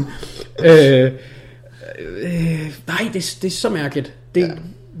vinden. Nej, det er så mærkeligt. Det er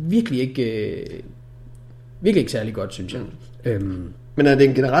virkelig ikke særlig godt, synes jeg. Men er det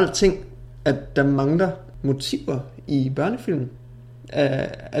en generel ting, at der mangler motiver i børnefilmen?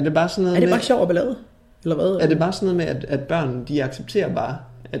 Er det bare sådan noget? Er det bare sjov og ballade? Eller hvad? Er det bare sådan noget med, at børn, de accepterer bare,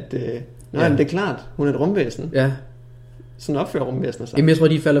 at men det er klart, hun er et rumvæsen. Ja. Sådan opfører rumvæsener sig. Jamen, jeg tror,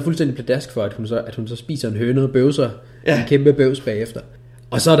 de falder fuldstændig pladask for, at hun så spiser en høne og bøvser en kæmpe bøvs bagefter.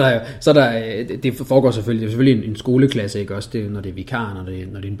 Og så er der det foregår selvfølgelig en skoleklasse, ikke også? Det, når det er vikar,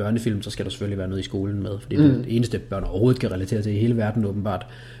 når det er en børnefilm, så skal der selvfølgelig være noget i skolen med, fordi det er det eneste børn overhovedet kan relatere til i hele verden, åbenbart.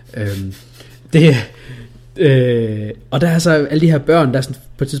 Og der er så alle de her børn, der er sådan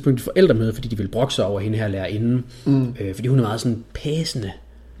på et tidspunkt forældremøde, fordi de vil brokke sig over hende her lærerinden, fordi hun er meget sådan pæsende.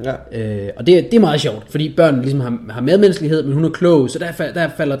 Ja. Og det er meget sjovt, fordi børn ligesom har medmenneskelighed, men hun er klog, så der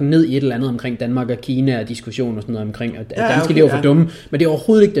falder den ned i et eller andet omkring Danmark og Kina og diskussion og sådan noget omkring, at danske elever er for dumme, men det er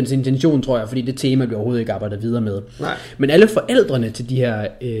overhovedet ikke dens intention, tror jeg, fordi det tema bliver overhovedet ikke arbejdet videre med. Nej. Men alle forældrene til de her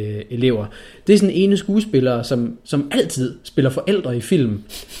elever, det er sådan ene skuespillere, som altid spiller forældre i film,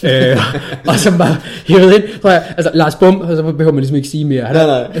 og som bare hævet ind, tror jeg, altså Lars Bum, og så behøver man ligesom ikke sige mere,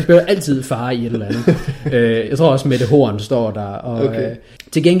 han spiller altid far i et eller andet. Jeg tror også Mette Horn står der, og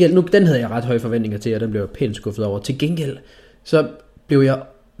til gengæld, nu den havde jeg ret høje forventninger til, og den blev jeg pænt skuffet over. Til gengæld, så blev jeg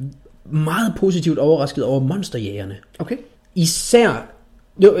meget positivt overrasket over Monsterjægerne. Okay. Især,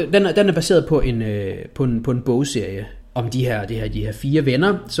 den er baseret på en bogserie om de her 4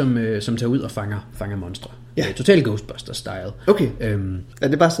 venner, som tager ud og fanger monstre. Ja. Total Ghostbusters-style. Okay. Er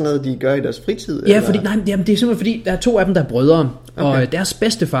det bare sådan noget, de gør i deres fritid? Ja, fordi, det er simpelthen fordi, der er 2 af dem, der er brødre, og deres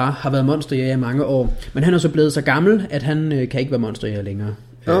bedstefar har været monsterjæger i mange år, men han er så blevet så gammel, at han kan ikke være monsterjæger længere.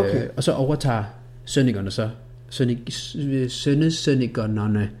 Okay. Og så overtager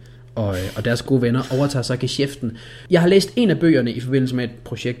sønnegønnerne og deres gode venner overtager så geschæften. Jeg har læst en af bøgerne i forbindelse med et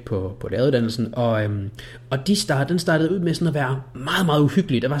projekt på læreruddannelsen, og den startede ud med sådan at være meget, meget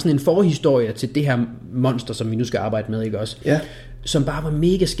uhyggelig. Der var sådan en forhistorie til det her monster, som vi nu skal arbejde med, ikke også? Ja. Som bare var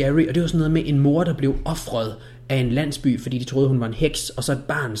mega scary, og det var sådan noget med en mor, der blev ofret af en landsby, fordi de troede, hun var en heks, og så et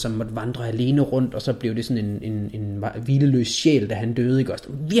barn, som måtte vandre alene rundt, og så blev det sådan en hvileløs sjæl, da han døde, ikke også?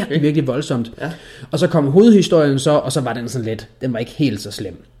 Virkelig, virkelig voldsomt. Ja. Og så kom hovedhistorien så, og så var den sådan lidt, den var ikke helt så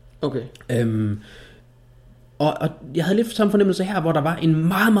slem. Okay. Og jeg havde lidt samme fornemmelse her, hvor der var en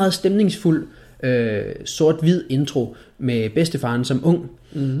meget, meget stemningsfuld sort-hvid intro med bedstefaren som ung,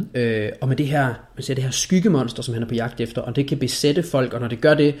 og med det her skyggemonster, som han er på jagt efter, og det kan besætte folk, og når det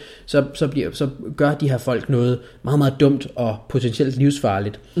gør det, så gør de her folk noget meget, meget dumt og potentielt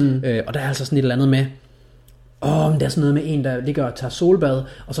livsfarligt. Og der er altså sådan et eller andet med, men der er sådan noget med en, der ligger og tager solbad,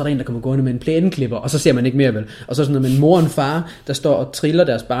 og så er der en, der kommer gående med en plæneklipper, og så ser man ikke mere vel. Og så er sådan noget med en mor og en far, der står og triller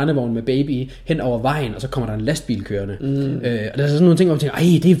deres barnevogn med baby hen over vejen, og så kommer der en lastbil kørende. Og der er sådan nogle ting, hvor man tænker,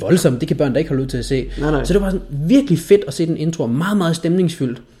 ej, det er voldsomt, det kan børn da ikke holde ud til at se. Nej. Så det var sådan virkelig fedt at se den intro, meget, meget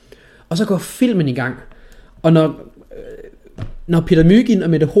stemningsfyldt. Og så går filmen i gang, og når Peter Myggen og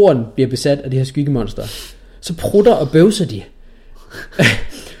Mette Horn bliver besat af det her skyggemonster, så prutter og bøvser de.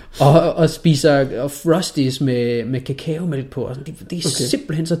 og spiser Frosties med kakaomælk på. Og sådan. Det er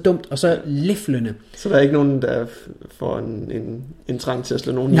simpelthen så dumt, og så leflende. Så der er ikke nogen, der får en trang til at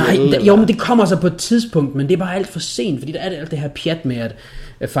slå nogen ihjel? Nej, jo, men det kommer så på et tidspunkt, men det er bare alt for sent, fordi der er alt det her pjat med,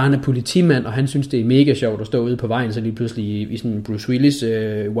 at faren er politimand, og han synes, det er mega sjovt at stå ude på vejen, så lige pludselig i sådan en Bruce Willis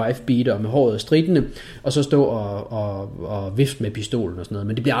wife beater med håret stridende, og så stå og vifte med pistolen og sådan noget.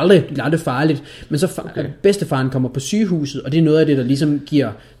 Men det bliver aldrig farligt. Men så bedstefaren kommer på sygehuset, og det er noget af det, der ligesom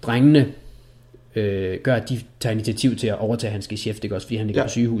giver drengene, gør, at de tager initiativ til at overtage hans geschæft, ikke også, fordi han ligger på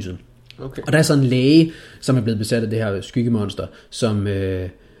sygehuset. Okay. Og der er sådan en læge, som er blevet besat af det her skyggemonster,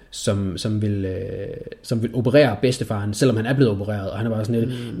 som vil operere bedstefaren, selvom han er blevet opereret, og han er bare sådan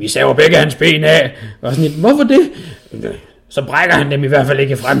lidt, vi saver begge hans ben af, og sådan lidt, hvorfor det? Okay. Så brækker han dem i hvert fald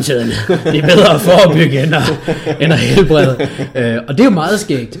ikke i fremtiden. Det er bedre at forebygge end at helbrede. Og det er jo meget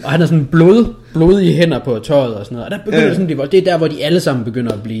skægt, og han har sådan blodige hænder på tøjet og sådan noget, og der begynder sådan, det er der, hvor de alle sammen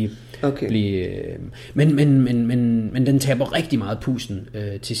begynder at blive. Men den taber rigtig meget pusten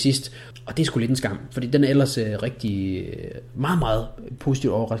til sidst, og det er sgu lidt en skam, fordi den er ellers rigtig meget, meget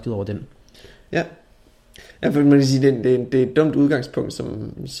positivt overrasket over den. Ja, for man kan sige, det er et dumt udgangspunkt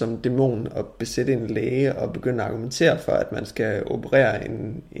som dæmon at besætte en læge og begynde at argumentere for, at man skal operere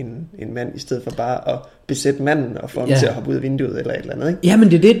en mand, i stedet for bare at besætte manden og få ham til at hoppe ud af vinduet eller et eller andet, ikke? Ja,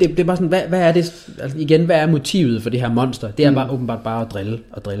 men det er bare sådan, hvad er det, altså igen, hvad er motivet for det her monster? Det er bare åbenbart bare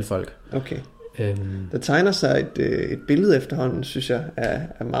at drille folk. Okay. Der tegner sig et billede efterhånden, synes jeg,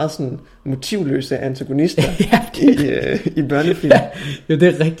 af meget sådan motivløse antagonister i børnefilm. Ja, det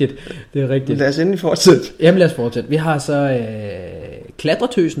er rigtigt. Lad os endelig fortsætte. Jamen lad os fortsætte. Vi har så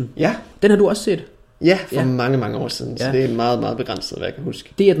Klatretøsen. Ja. Den har du også set? Ja, for mange, mange år siden. Så det er meget, meget begrænset, hvad jeg kan huske.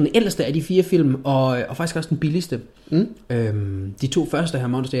 Det er den ældste af de 4 film, og faktisk også den billigste. De 2 første her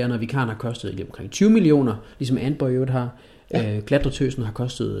monsterhjerner, Vikaren, har kostet omkring 20 millioner, ligesom Antboy har. Klatretøsen har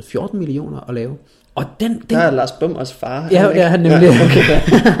kostet 14 millioner at lave. Og den der er Lars Bummers far. Ja, han nemlig.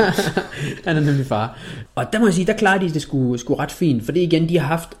 Han er nemlig far. Og der må jeg sige, der klarer de det sgu ret fint, for det igen, de har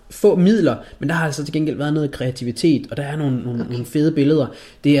haft få midler, men der har altså til gengæld været noget kreativitet, og der er nogle fede billeder.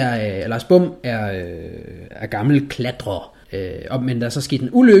 Det er Lars Bum er gammel klatrer. Men der er så sket en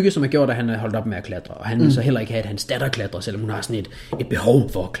ulykke, som har gjort, at han er holdt op med at klatre, og han vil så heller ikke have, at hans datter klatrer, selvom hun har sådan et behov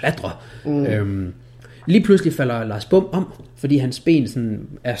for at klatre. Lige pludselig falder Lars Bum om, fordi hans ben sådan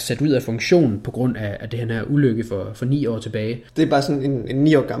er sat ud af funktion på grund af det her ulykke for 9 år tilbage. Det er bare sådan en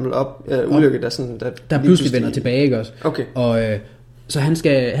 9 år gammel ulykke, der pludselig vender tilbage, ikke også? Okay. Og så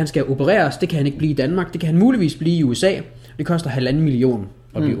han skal opereres. Det kan han ikke blive i Danmark. Det kan han muligvis blive i USA. Det koster 1,5 million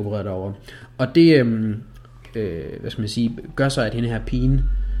at blive opereret derovre. Og det hvad skal man sige, gør så, at hende her pigen,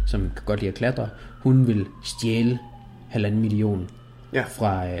 som kan godt lide at klatre, hun vil stjæle 1,5 million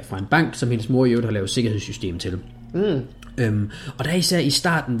fra en bank, som hendes mor i øvrigt har lavet sikkerhedssystem til. Og der er især i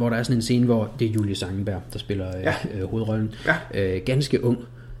starten, hvor der er sådan en scene, hvor det er Julie Sangenberg, der spiller hovedrollen. Ganske ung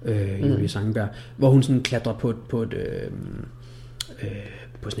Julie Sangenberg, hvor hun sådan klatrer på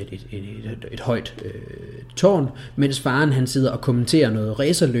sådan et højt tårn, mens faren han sidder og kommenterer noget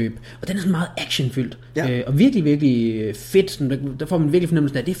racerløb, og den er sådan meget actionfyldt, og virkelig, virkelig fedt. Sådan, der får man virkelig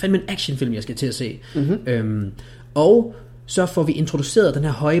fornemmelsen af, at det er fandme en actionfilm, jeg skal til at se. Og så får vi introduceret den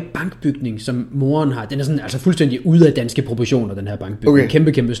her høje bankbygning, som moren har. Den er sådan altså fuldstændig ude af danske proportioner, den her bankbygning.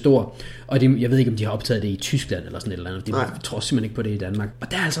 Kæmpe, kæmpe stor. Og jeg ved ikke, om de har optaget det i Tyskland eller sådan et eller andet. De tror simpelthen ikke på det i Danmark.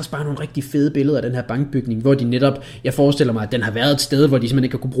 Og der er altså også bare nogle rigtig fede billeder af den her bankbygning, hvor de netop, jeg forestiller mig, at den har været et sted, hvor de simpelthen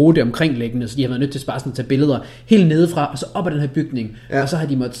ikke har kunne bruge det omkringliggende, så de har været nødt til bare sådan at tage billeder helt nedefra, og så op ad den her bygning. Og så har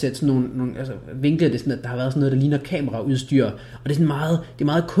de måttet sætte sådan nogle altså, vinkler, det sådan, at der har været sådan noget, der ligner kameraudstyr. Og det er sådan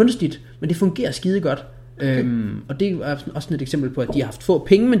meget kunstigt, men det fungerer skide godt. Og det er også et eksempel på, at de har haft få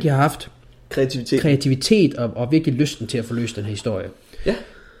penge, men de har haft kreativitet og virkelig lysten til at få løst den her historie. Ja.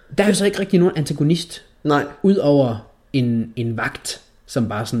 Der er jo så ikke rigtig nogen antagonist. Nej. Udover en vagt, som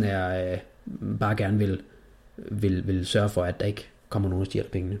bare sådan bare gerne vil sørge for, at der ikke kommer nogen og stjæler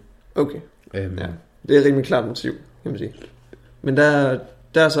pengene. Okay. Det er et rimelig klart motiv, kan man sige. Men der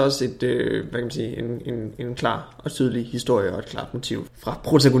er så også hvad kan man sige, en klar og tydelig historie og et klart motiv fra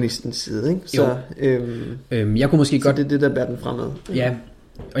protagonistens side, ikke? Så, jeg kunne måske godt, det er det, der bærer den fremad. Ja,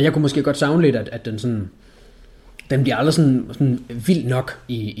 og jeg kunne måske godt savne lidt, at den den bliver aldrig sådan vild nok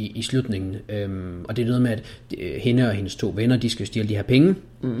i slutningen. Og det er noget med, at hende og hendes 2 venner, de skal stjæle de her penge.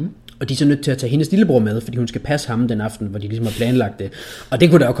 Og de er så nødt til at tage hendes lillebror med, fordi hun skal passe ham den aften, hvor de ligesom har planlagt det. Og det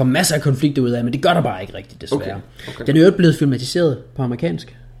kunne der jo komme masser af konflikter ud af, men det gør der bare ikke rigtigt, desværre. Okay. Den er jo blevet filmatiseret på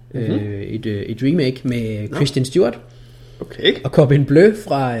amerikansk. Et remake med Kristen Stewart. Okay. Og Corbin Bleu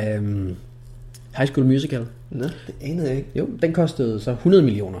fra High School Musical. Nå, det anede jeg ikke. Jo, den kostede så 100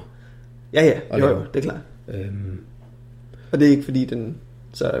 millioner. Ja, jo, det er klart. Og det er ikke fordi den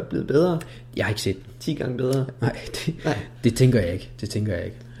så er blevet bedre? Jeg har ikke set 10 gange bedre? Nej, det tænker jeg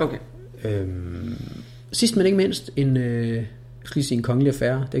ikke. Okay. Sidst men ikke mindst en kongelig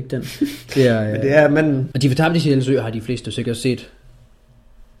affære. Det er ikke den. Det er, men det er manden. Og De fortabte sjælesø har de fleste sikkert set.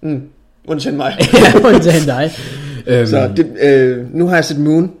 Undtagen mig. Ja, undtagen dig. Så nu har jeg set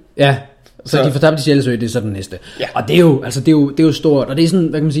Moon. Ja. Så De fortabte sjælesø, det er så den næste. Ja. Og det er jo, altså det er jo stort, og det er sådan,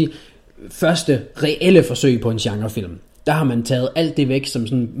 hvad kan man sige, første reelle forsøg på en genrefilm. Der har man taget alt det væk, som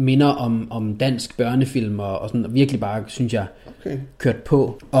sådan minder om dansk børnefilm, og sådan og virkelig bare, synes jeg, kørt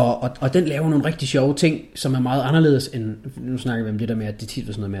på. Og den laver nogle rigtig sjove ting, som er meget anderledes end, nu snakker vi om det der med, at det tit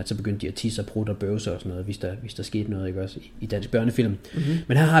var sådan noget med, at så begyndte de at tisse og prutte og bøvse og sådan noget, hvis der skete noget, ikke også, i dansk børnefilm.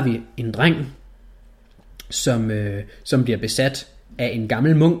 Men her har vi en dreng, som bliver besat af en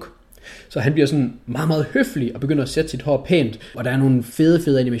gammel munk. Så han bliver sådan meget, meget høflig og begynder at sætte sit hår pænt. Og der er nogle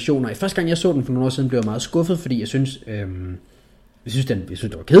fede animationer. I første gang jeg så den for nogle år siden, blev jeg meget skuffet, fordi jeg synes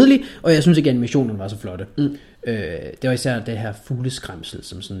det var kedeligt, og jeg synes ikke, at animationen var så flotte. Det var især det her fugleskræmsel,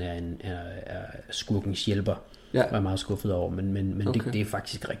 som sådan er skurkens hjælper. Ja. Var jeg meget skuffet over, men okay. det er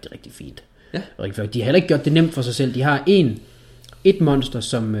faktisk rigtig, rigtig fint. Ja. Rigtig flot. De har heller ikke gjort det nemt for sig selv. De har et monster,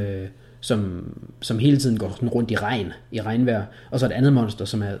 som hele tiden går sådan rundt i regnvejr, og så et andet monster,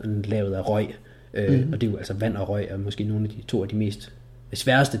 som er lavet af røg. Og det er jo altså vand og røg, er måske nogle af de 2 af de mest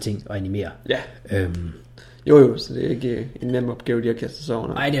sværeste ting at animere. Ja. Jo, så det er ikke en nem opgave, de har kastet sig over.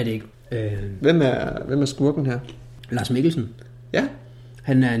 Nej, det er det ikke. Hvem er skurken her? Lars Mikkelsen. Ja.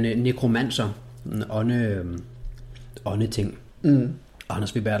 Han er en nekromancer, en åndeting. Og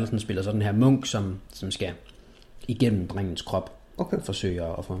Anders V. Bertelsen spiller så den her munk, som skal igennem drengens krop. Okay.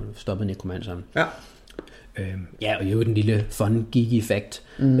 Forsøger at få stoppet nekromanceren. Ja. Ja, og jo den lille fun geeky fact.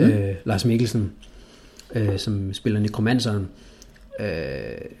 Lars Mikkelsen, som spiller nekromanceren,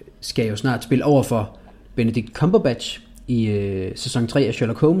 skal jo snart spille over for Benedict Cumberbatch i sæson 3 af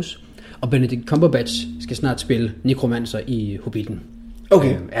Sherlock Holmes. Og Benedict Cumberbatch skal snart spille nekromancer i Hobbiten.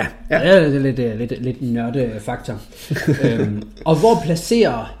 Okay. Ja, det er lidt nørdefaktor. Og hvor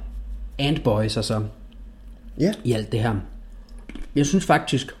placerer Antboy sig så i alt det her? Jeg synes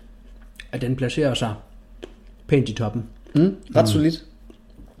faktisk, at den placerer sig pænt i toppen. Ret solidt.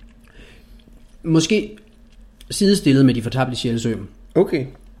 Måske sidestillet med De fortabte sjælesø. Okay.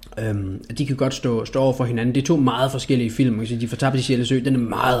 De kan godt stå over for hinanden. Det er 2 meget forskellige film. De fortabte sjælesø, den er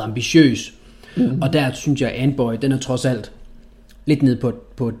meget ambitiøs. Og der synes jeg, at Antboy, den er trods alt lidt nede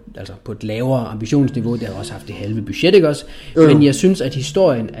på et lavere ambitionsniveau. Det har også haft det halve budget, ikke også? Men jeg synes, at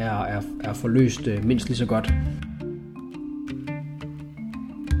historien er forløst mindst lige så godt.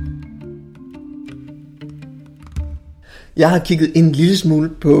 Jeg har kigget en lille smule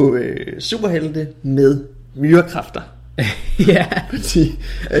på superhelte med myrekræfter. Ja. Fordi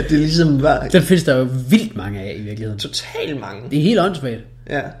at det ligesom var... Den findes der jo vildt mange af i virkeligheden. Totalt mange. Det er helt åndssvagt.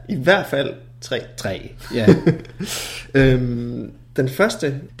 Ja, i hvert fald 3. Ja. Den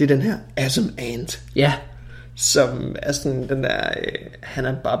første, det er den her Awesome Ant. Ja. Som er sådan den der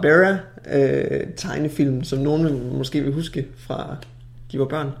Hanna-Barbera tegnefilm, som nogen måske vil huske fra de var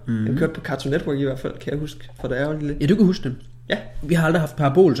børn. Den kørte på Cartoon Network i hvert fald, kan jeg huske, for da jeg var lille. Ja, du kan huske den. Ja. Vi har aldrig haft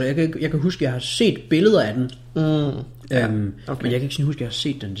parabol, så jeg kan huske, at jeg har set billeder af den. Okay. Men jeg kan ikke huske, at jeg har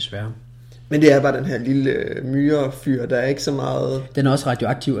set den desværre. Men det er bare den her lille myrefyr, der er ikke så meget... Den er også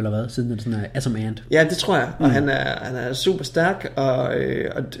radioaktiv, eller hvad? Siden den sådan er Awesome Ant. Ja, det tror jeg. Og han er super stærk, og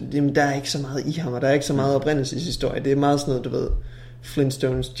der er ikke så meget i ham, og der er ikke så meget oprindelseshistorie. Det er meget sådan noget, du ved,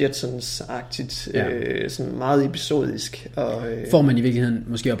 Flintstones, Jetsons-agtigt, sådan meget episodisk. Og, får man i virkeligheden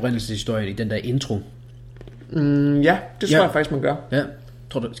måske oprindelseshistorien i den der intro? Ja, det tror jeg faktisk, man gør. Ja.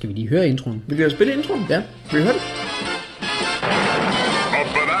 Tror du, skal vi lige høre introen? Vi kan jo spille introen. Ja. Vil vi høre det?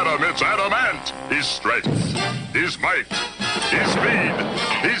 Up and Adam, it's Adam Ant. His strength, his might, his speed,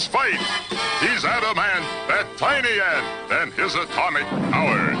 his fight. He's Adam Ant, that tiny ant, and his atomic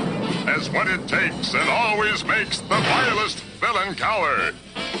power. As what it takes and always makes the vilest villain cower.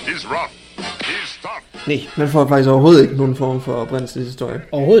 He's rough, he's tough. Nej, man får faktisk overhovedet ikke nogen form for oprindelseshistorie.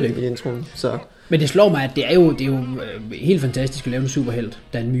 Overhovedet ikke. I introen, så... Men det slår mig, at det er jo helt fantastisk at lave en superhelt,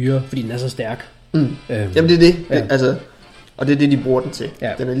 der er en myre, fordi den er så stærk. Jamen det er det, altså, og det er det, de bruger den til.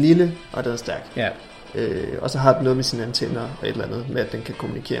 Ja. Den er lille, og den er stærk. Ja. Og så har den noget med sine antenner og et eller andet med, at den kan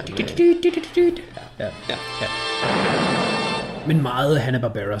kommunikere med... Ja. Men meget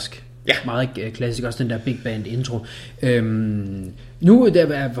Hanna-Barberask. Ja. Meget klassisk, også den der Big Band intro. Nu har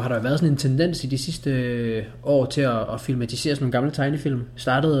der været sådan en tendens i de sidste år til at filmatisere sådan nogle gamle tegnefilm.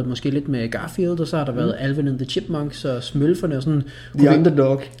 Startede måske lidt med Garfield, og så har der været Alvin and the Chipmunks og Smølferne og sådan. The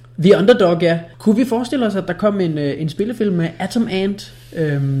Underdog. The Underdog, ja. Kunne vi forestille os, at der kom en spillefilm med Atom Ant,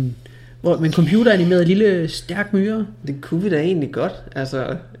 hvor med en computeranimeret lille stærk myre? Det kunne vi da egentlig godt.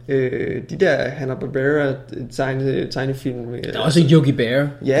 Altså, de der Hanna-Barbera tegnefilm. Der er også Yogi Bear.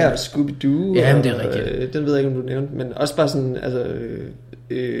 Ja, og Scooby-Doo. Ja, men det er rigtigt. Den ved jeg ikke, om du nævnte. Men også bare sådan, altså,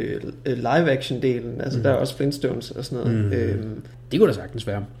 live-action-delen. Altså, der er også Flintstones og sådan noget. Det kunne da sagtens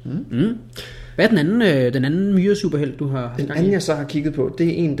være. Hvad er den anden myre-superhelt, du har? Den anden, jeg så har kigget på, det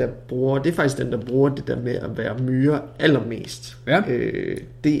er en, der bruger... Det er faktisk den, der bruger det der med at være myre allermest. Ja.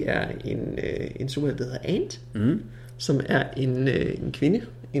 Det er en superhelt, der hedder Ant, som er en kvinde.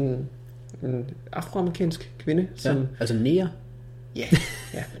 En afroamerikansk kvinde. Som, ja, altså nære? Ja,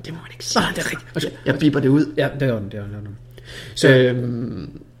 men det må man ikke sige. Nej, det er rigtigt. Okay. Jeg biber det ud. Ja, det gør den. Så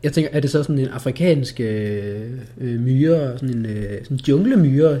jeg tænker, er det så sådan en afrikansk myre, sådan en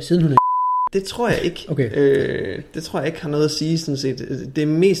junglemyre, siden hun er... Det tror jeg ikke. Okay. Det tror jeg ikke har noget at sige, sådan set. Det er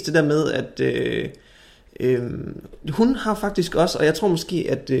mest det der med, at hun har faktisk også, og jeg tror måske,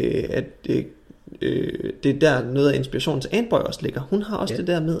 at det er der noget af inspirationen til Antboy også ligger. Hun har også det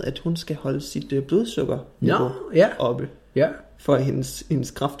der med, at hun skal holde sit blodsukker oppe, for at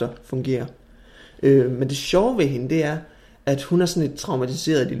hendes kræfter fungerer. Men det sjove ved hende, det er, at hun er sådan et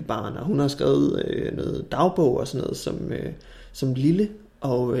traumatiseret lille barn, og hun har skrevet noget dagbog og sådan noget som lille,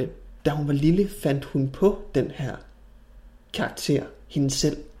 og da hun var lille, fandt hun på den her karakter, hende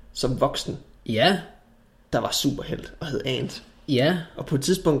selv, som voksen. Ja. Der var superhelt og hed Ant. Ja. Og på et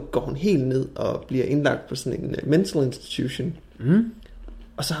tidspunkt går hun helt ned og bliver indlagt på sådan en mental institution.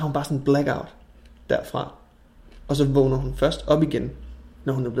 Og så har hun bare sådan en blackout derfra. Og så vågner hun først op igen,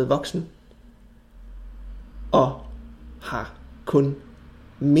 når hun er blevet voksen. Og har kun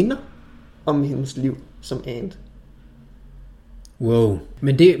minder om hendes liv som Ant. Wow.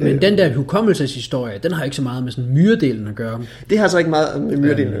 Men den der hukommelseshistorie, den har ikke så meget med sådan myredelen at gøre. Det har så ikke meget med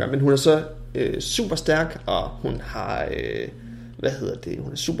myredelen at gøre, men hun er så super stærk, og hun har,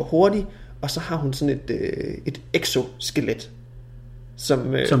 hun er super hurtig, og så har hun sådan et exoskelet.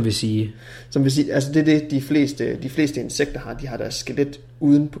 Som vil sige, altså det er det, de fleste insekter har. De har deres skelet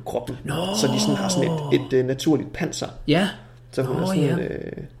uden på kroppen. Så de sådan har sådan et naturligt panser. Ja. Så hun er sådan,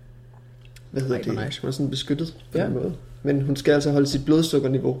 hun er sådan beskyttet på en måde. Men hun skal altså holde sit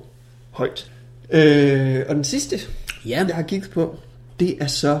blodsukkerniveau højt. Og den sidste, jeg har kigget på, det er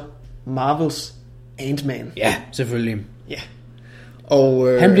så Marvels Ant-Man. Ja, selvfølgelig. Ja.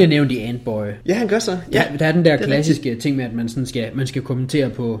 Og, han bliver nævnt i Ant-Boy. Ja, han gør så. Ja, der er den der klassiske ting med, at man sådan man skal kommentere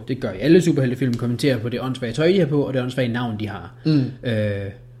på, det gør i alle superheltefilm, kommentere på det åndssvage tøj, de har på, og det åndssvage navn, de har.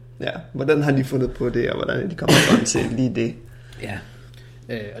 Ja, hvordan har de fundet på det, og hvordan er de kommet frem til lige det? Ja,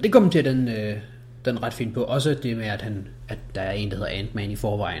 og det kommenterer den ret fint på. Også det med, at der er en, der hedder Ant-Man i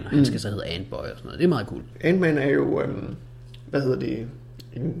forvejen, og han skal så hedde Ant-Boy og sådan noget. Det er meget cool. Ant-Man er jo,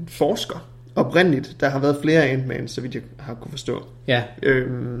 en forsker. Oprindeligt, der har været flere Ant-Man, så vidt jeg har kunne forstå. Ja.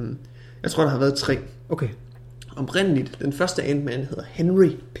 Jeg tror, der har været 3. Okay. Oprindeligt, den første Ant-Man hedder Henry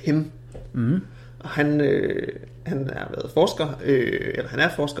Pym. Og han har været forsker, eller han er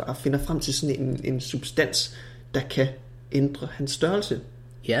forsker, og finder frem til sådan en substans, der kan ændre hans størrelse.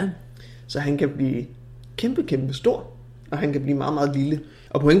 Ja. Så han kan blive kæmpe stor, og han kan blive meget, meget lille.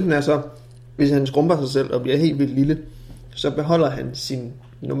 Og pointen er så, hvis han skrumper sig selv og bliver helt vildt lille, så beholder han sin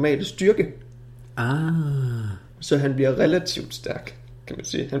normale styrke. Så han bliver relativt stærk, kan man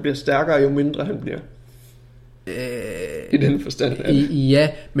sige. Han bliver stærkere, jo mindre han bliver. I den forstand af det. Ja,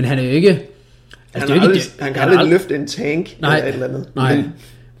 men han er jo ikke... Altså, han kan aldrig løfte en tank eller et eller andet. Nej,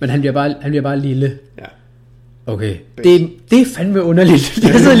 men han bliver bare lille. Ja. Okay, det er fandme underligt.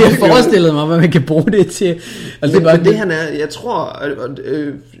 Jeg sidder lige og forestillede mig, hvad man kan bruge det til. Altså, det han er, jeg tror,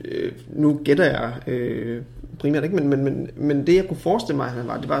 nu gætter jeg primært ikke, men det jeg kunne forestille mig, han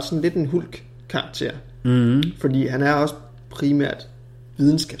var, det var sådan lidt en Hulk-karakter. Fordi han er også primært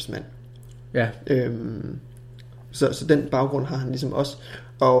videnskabsmand. Ja. Så den baggrund har han ligesom også.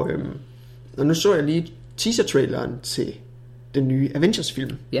 Og nu så jeg lige teaser-traileren til den nye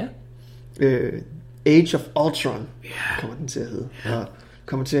Avengers-film. Ja. Age of Ultron kommer den til at hedde. Og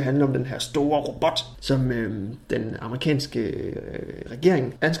kommer til at handle om den her store robot, som den amerikanske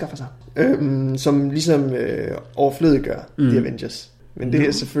regering anskaffer sig. Som ligesom overflødiggør The Avengers. Men det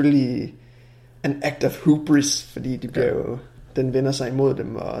er selvfølgelig an act of hubris, fordi de bliver jo den vender sig imod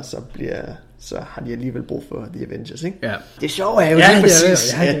dem, og så har de alligevel brug for The Avengers, ikke? Ja. Det sjove er jo lige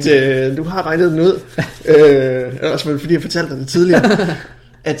præcis, at du har regnet den ud, også fordi jeg fortalte dig det tidligere,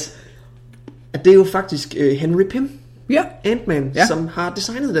 at det er jo faktisk Henry Pym, Ant-Man, som har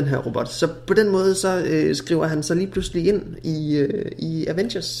designet den her robot. Så på den måde, så skriver han så lige pludselig ind i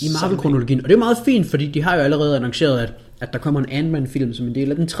Avengers. I Marvel-kronologien. Og det er meget fint, fordi de har jo allerede annonceret, at der kommer en Ant-Man-film som en del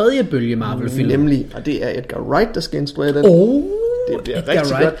af den tredje bølge Marvel-film. Nemlig, og det er Edgar Wright, der skal instruere den. Det bliver Edgar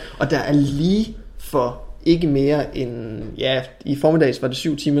rigtig Wright. godt. Og der er lige for ikke mere end, i formiddags var det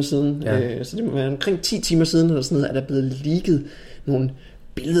 7 timer siden, så det må være omkring 10 timer siden, eller sådan noget, er der blevet leaget nogle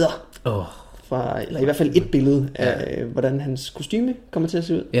billeder. Eller i hvert fald et billede af, hvordan hans kostyme kommer til at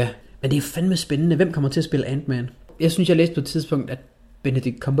se ud. Ja, men det er fandme spændende. Hvem kommer til at spille Ant-Man? Jeg synes, jeg læste på et tidspunkt, at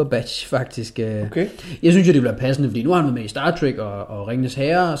Benedict Cumberbatch faktisk... Okay. Jeg synes jo, det bliver passende, fordi nu har han været med i Star Trek og Ringenes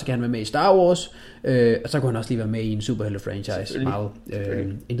Herre, og så kan han være med i Star Wars, og så kunne han også lige være med i en superhelte-franchise. Meget,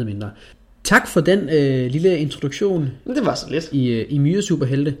 intet mindre. Tak for den lille introduktion. Det var så lidt. I Myre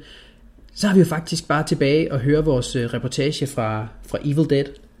Superhelte. Så har vi jo faktisk bare tilbage og høre vores reportage fra Evil Dead.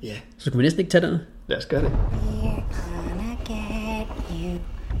 Ja. Så kan vi næsten ikke tage den. Lad os gøre det. We're gonna get you,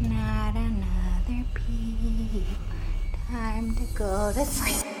 not another peep. Time to go to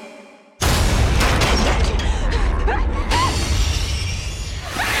sleep.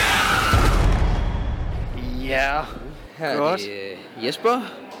 Ja, Her godt. er det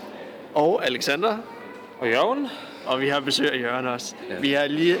Jesper. Og Alexander. Og Jørgen. Og vi har besøg af Jørgen også. Ja. Vi er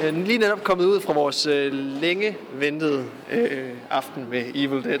lige netop kommet ud fra vores længe ventede aften med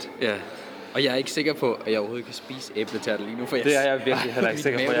Evil Dead. Ja, og jeg er ikke sikker på, at jeg overhovedet kan spise æbletærter lige nu, for Det er jeg virkelig heller ikke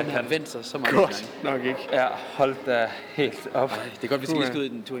sikker på, at jeg kan. vendt sig så mange Godt gange. nok ikke. Ja, hold da helt op. Ej, det er godt, vi skal lige skal ud i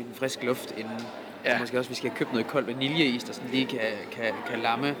den tur i den friske luft inden. Ja. Måske også, vi skal have købt noget koldt vaniljeis, der sådan lige kan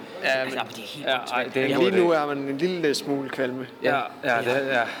lamme. Ja, men, det er helt det er lige nu er man en lille smule kvalme. Ja, det er.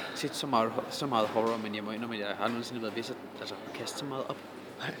 Jeg har set så meget horror, men jeg må indrømme, at jeg har nogensinde været ved at kaste så meget op.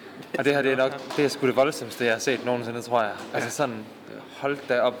 Og det her, det er sgu det voldsomste, jeg har set nogensinde, tror jeg. Altså sådan, hold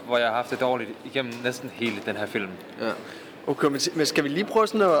da op, hvor jeg har haft det dårligt igennem næsten hele den her film. Ja. Okay, men skal vi lige prøve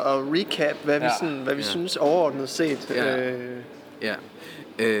sådan at recap, hvad vi synes overordnet set? Ja.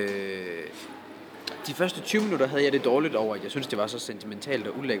 De første 20 minutter havde jeg det dårligt over, at jeg synes det var så sentimentalt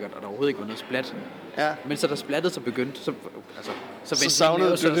og ulækkert, og der overhovedet ikke var noget splat. Ja. Men så da splattet så begyndte, så savnede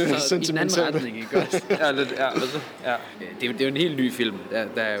du det så i den anden sentimentale. retning, ikke også? Ja. Det er jo en helt ny film.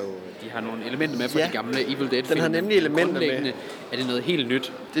 Der er jo, de har nogle elementer med fra de gamle Evil Dead-film. Den har nemlig elementer med. Er det noget helt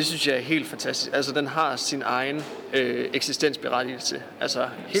nyt? Det synes jeg er helt fantastisk. Altså, den har sin egen eksistensberettigelse. Altså,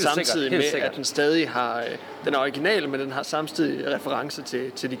 Helt samtidig med, sikkert. at den stadig har... den er original, men den har samtidig reference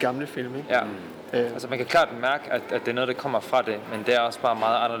til de gamle film, ikke? Ja. Altså man kan klart mærke, at det er noget, der kommer fra det, men det er også bare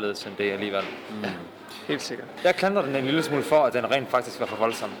meget anderledes end det alligevel. Ja, helt sikkert. Jeg klandrer den en lille smule for, at den rent faktisk var for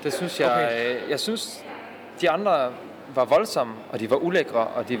voldsom. Det synes jeg... Okay. Jeg synes, de andre var voldsomme, og de var ulækre,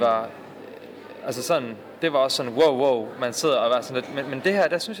 og de var... Altså sådan... Det var også sådan, wow, man sidder og er sådan lidt... Men det her,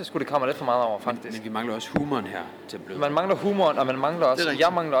 der synes jeg sgu, det kommer lidt for meget over, faktisk. Men vi mangler også humoren her til at blive. Man mangler humoren, og man mangler også... Jeg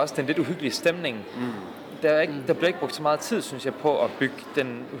mangler også den lidt uhyggelige stemning. Der bliver ikke brugt så meget tid, synes jeg, på at bygge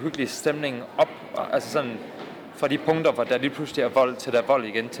den uhyggelige stemning op. Altså sådan, fra de punkter, hvor der lige pludselig er vold, til der er vold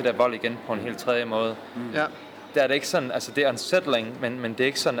igen, til der er vold igen på en helt tredje måde. Ja. Der er det ikke sådan, altså det er unsettling, men det er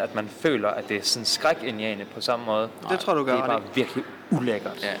ikke sådan, at man føler, at det er sådan skrækindjagende på samme måde. Det tror du gør. Det er bare virkelig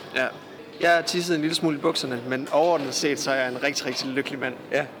ulækkert. Ja. Jeg har tisset en lille smule i bukserne, men overordnet set, så er jeg en rigtig, rigtig lykkelig mand.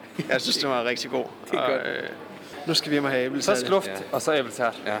 Ja. Jeg synes, det var rigtig god. Det er godt. Nu skal vi hjem og have æbletærte. Først luft, og så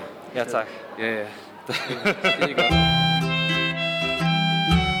æbletært. Ja, tak. Ja. Det er godt.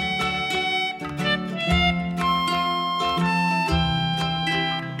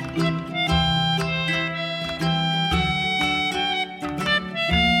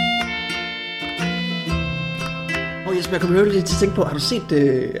 Jesper, jeg kommer lige til at tænke på, har du set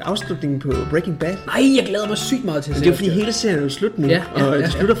afslutningen på Breaking Bad? Nej, jeg glæder mig sygt meget til at se det. Det er fordi hele serien er jo slut nu, og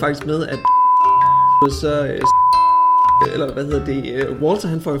det slutter faktisk med, at så... eller hvad hedder det? Walter,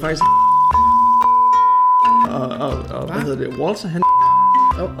 han får jo faktisk... Og hvad hedder det? Walter, han...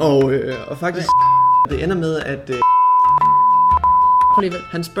 Og faktisk... Det ender med, at...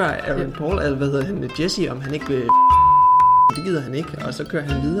 han spørger Aaron Paul, eller hvad hedder han? Jesse, om han ikke vil... Det gider han ikke, og så kører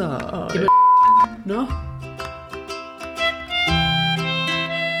han videre, og... Nå...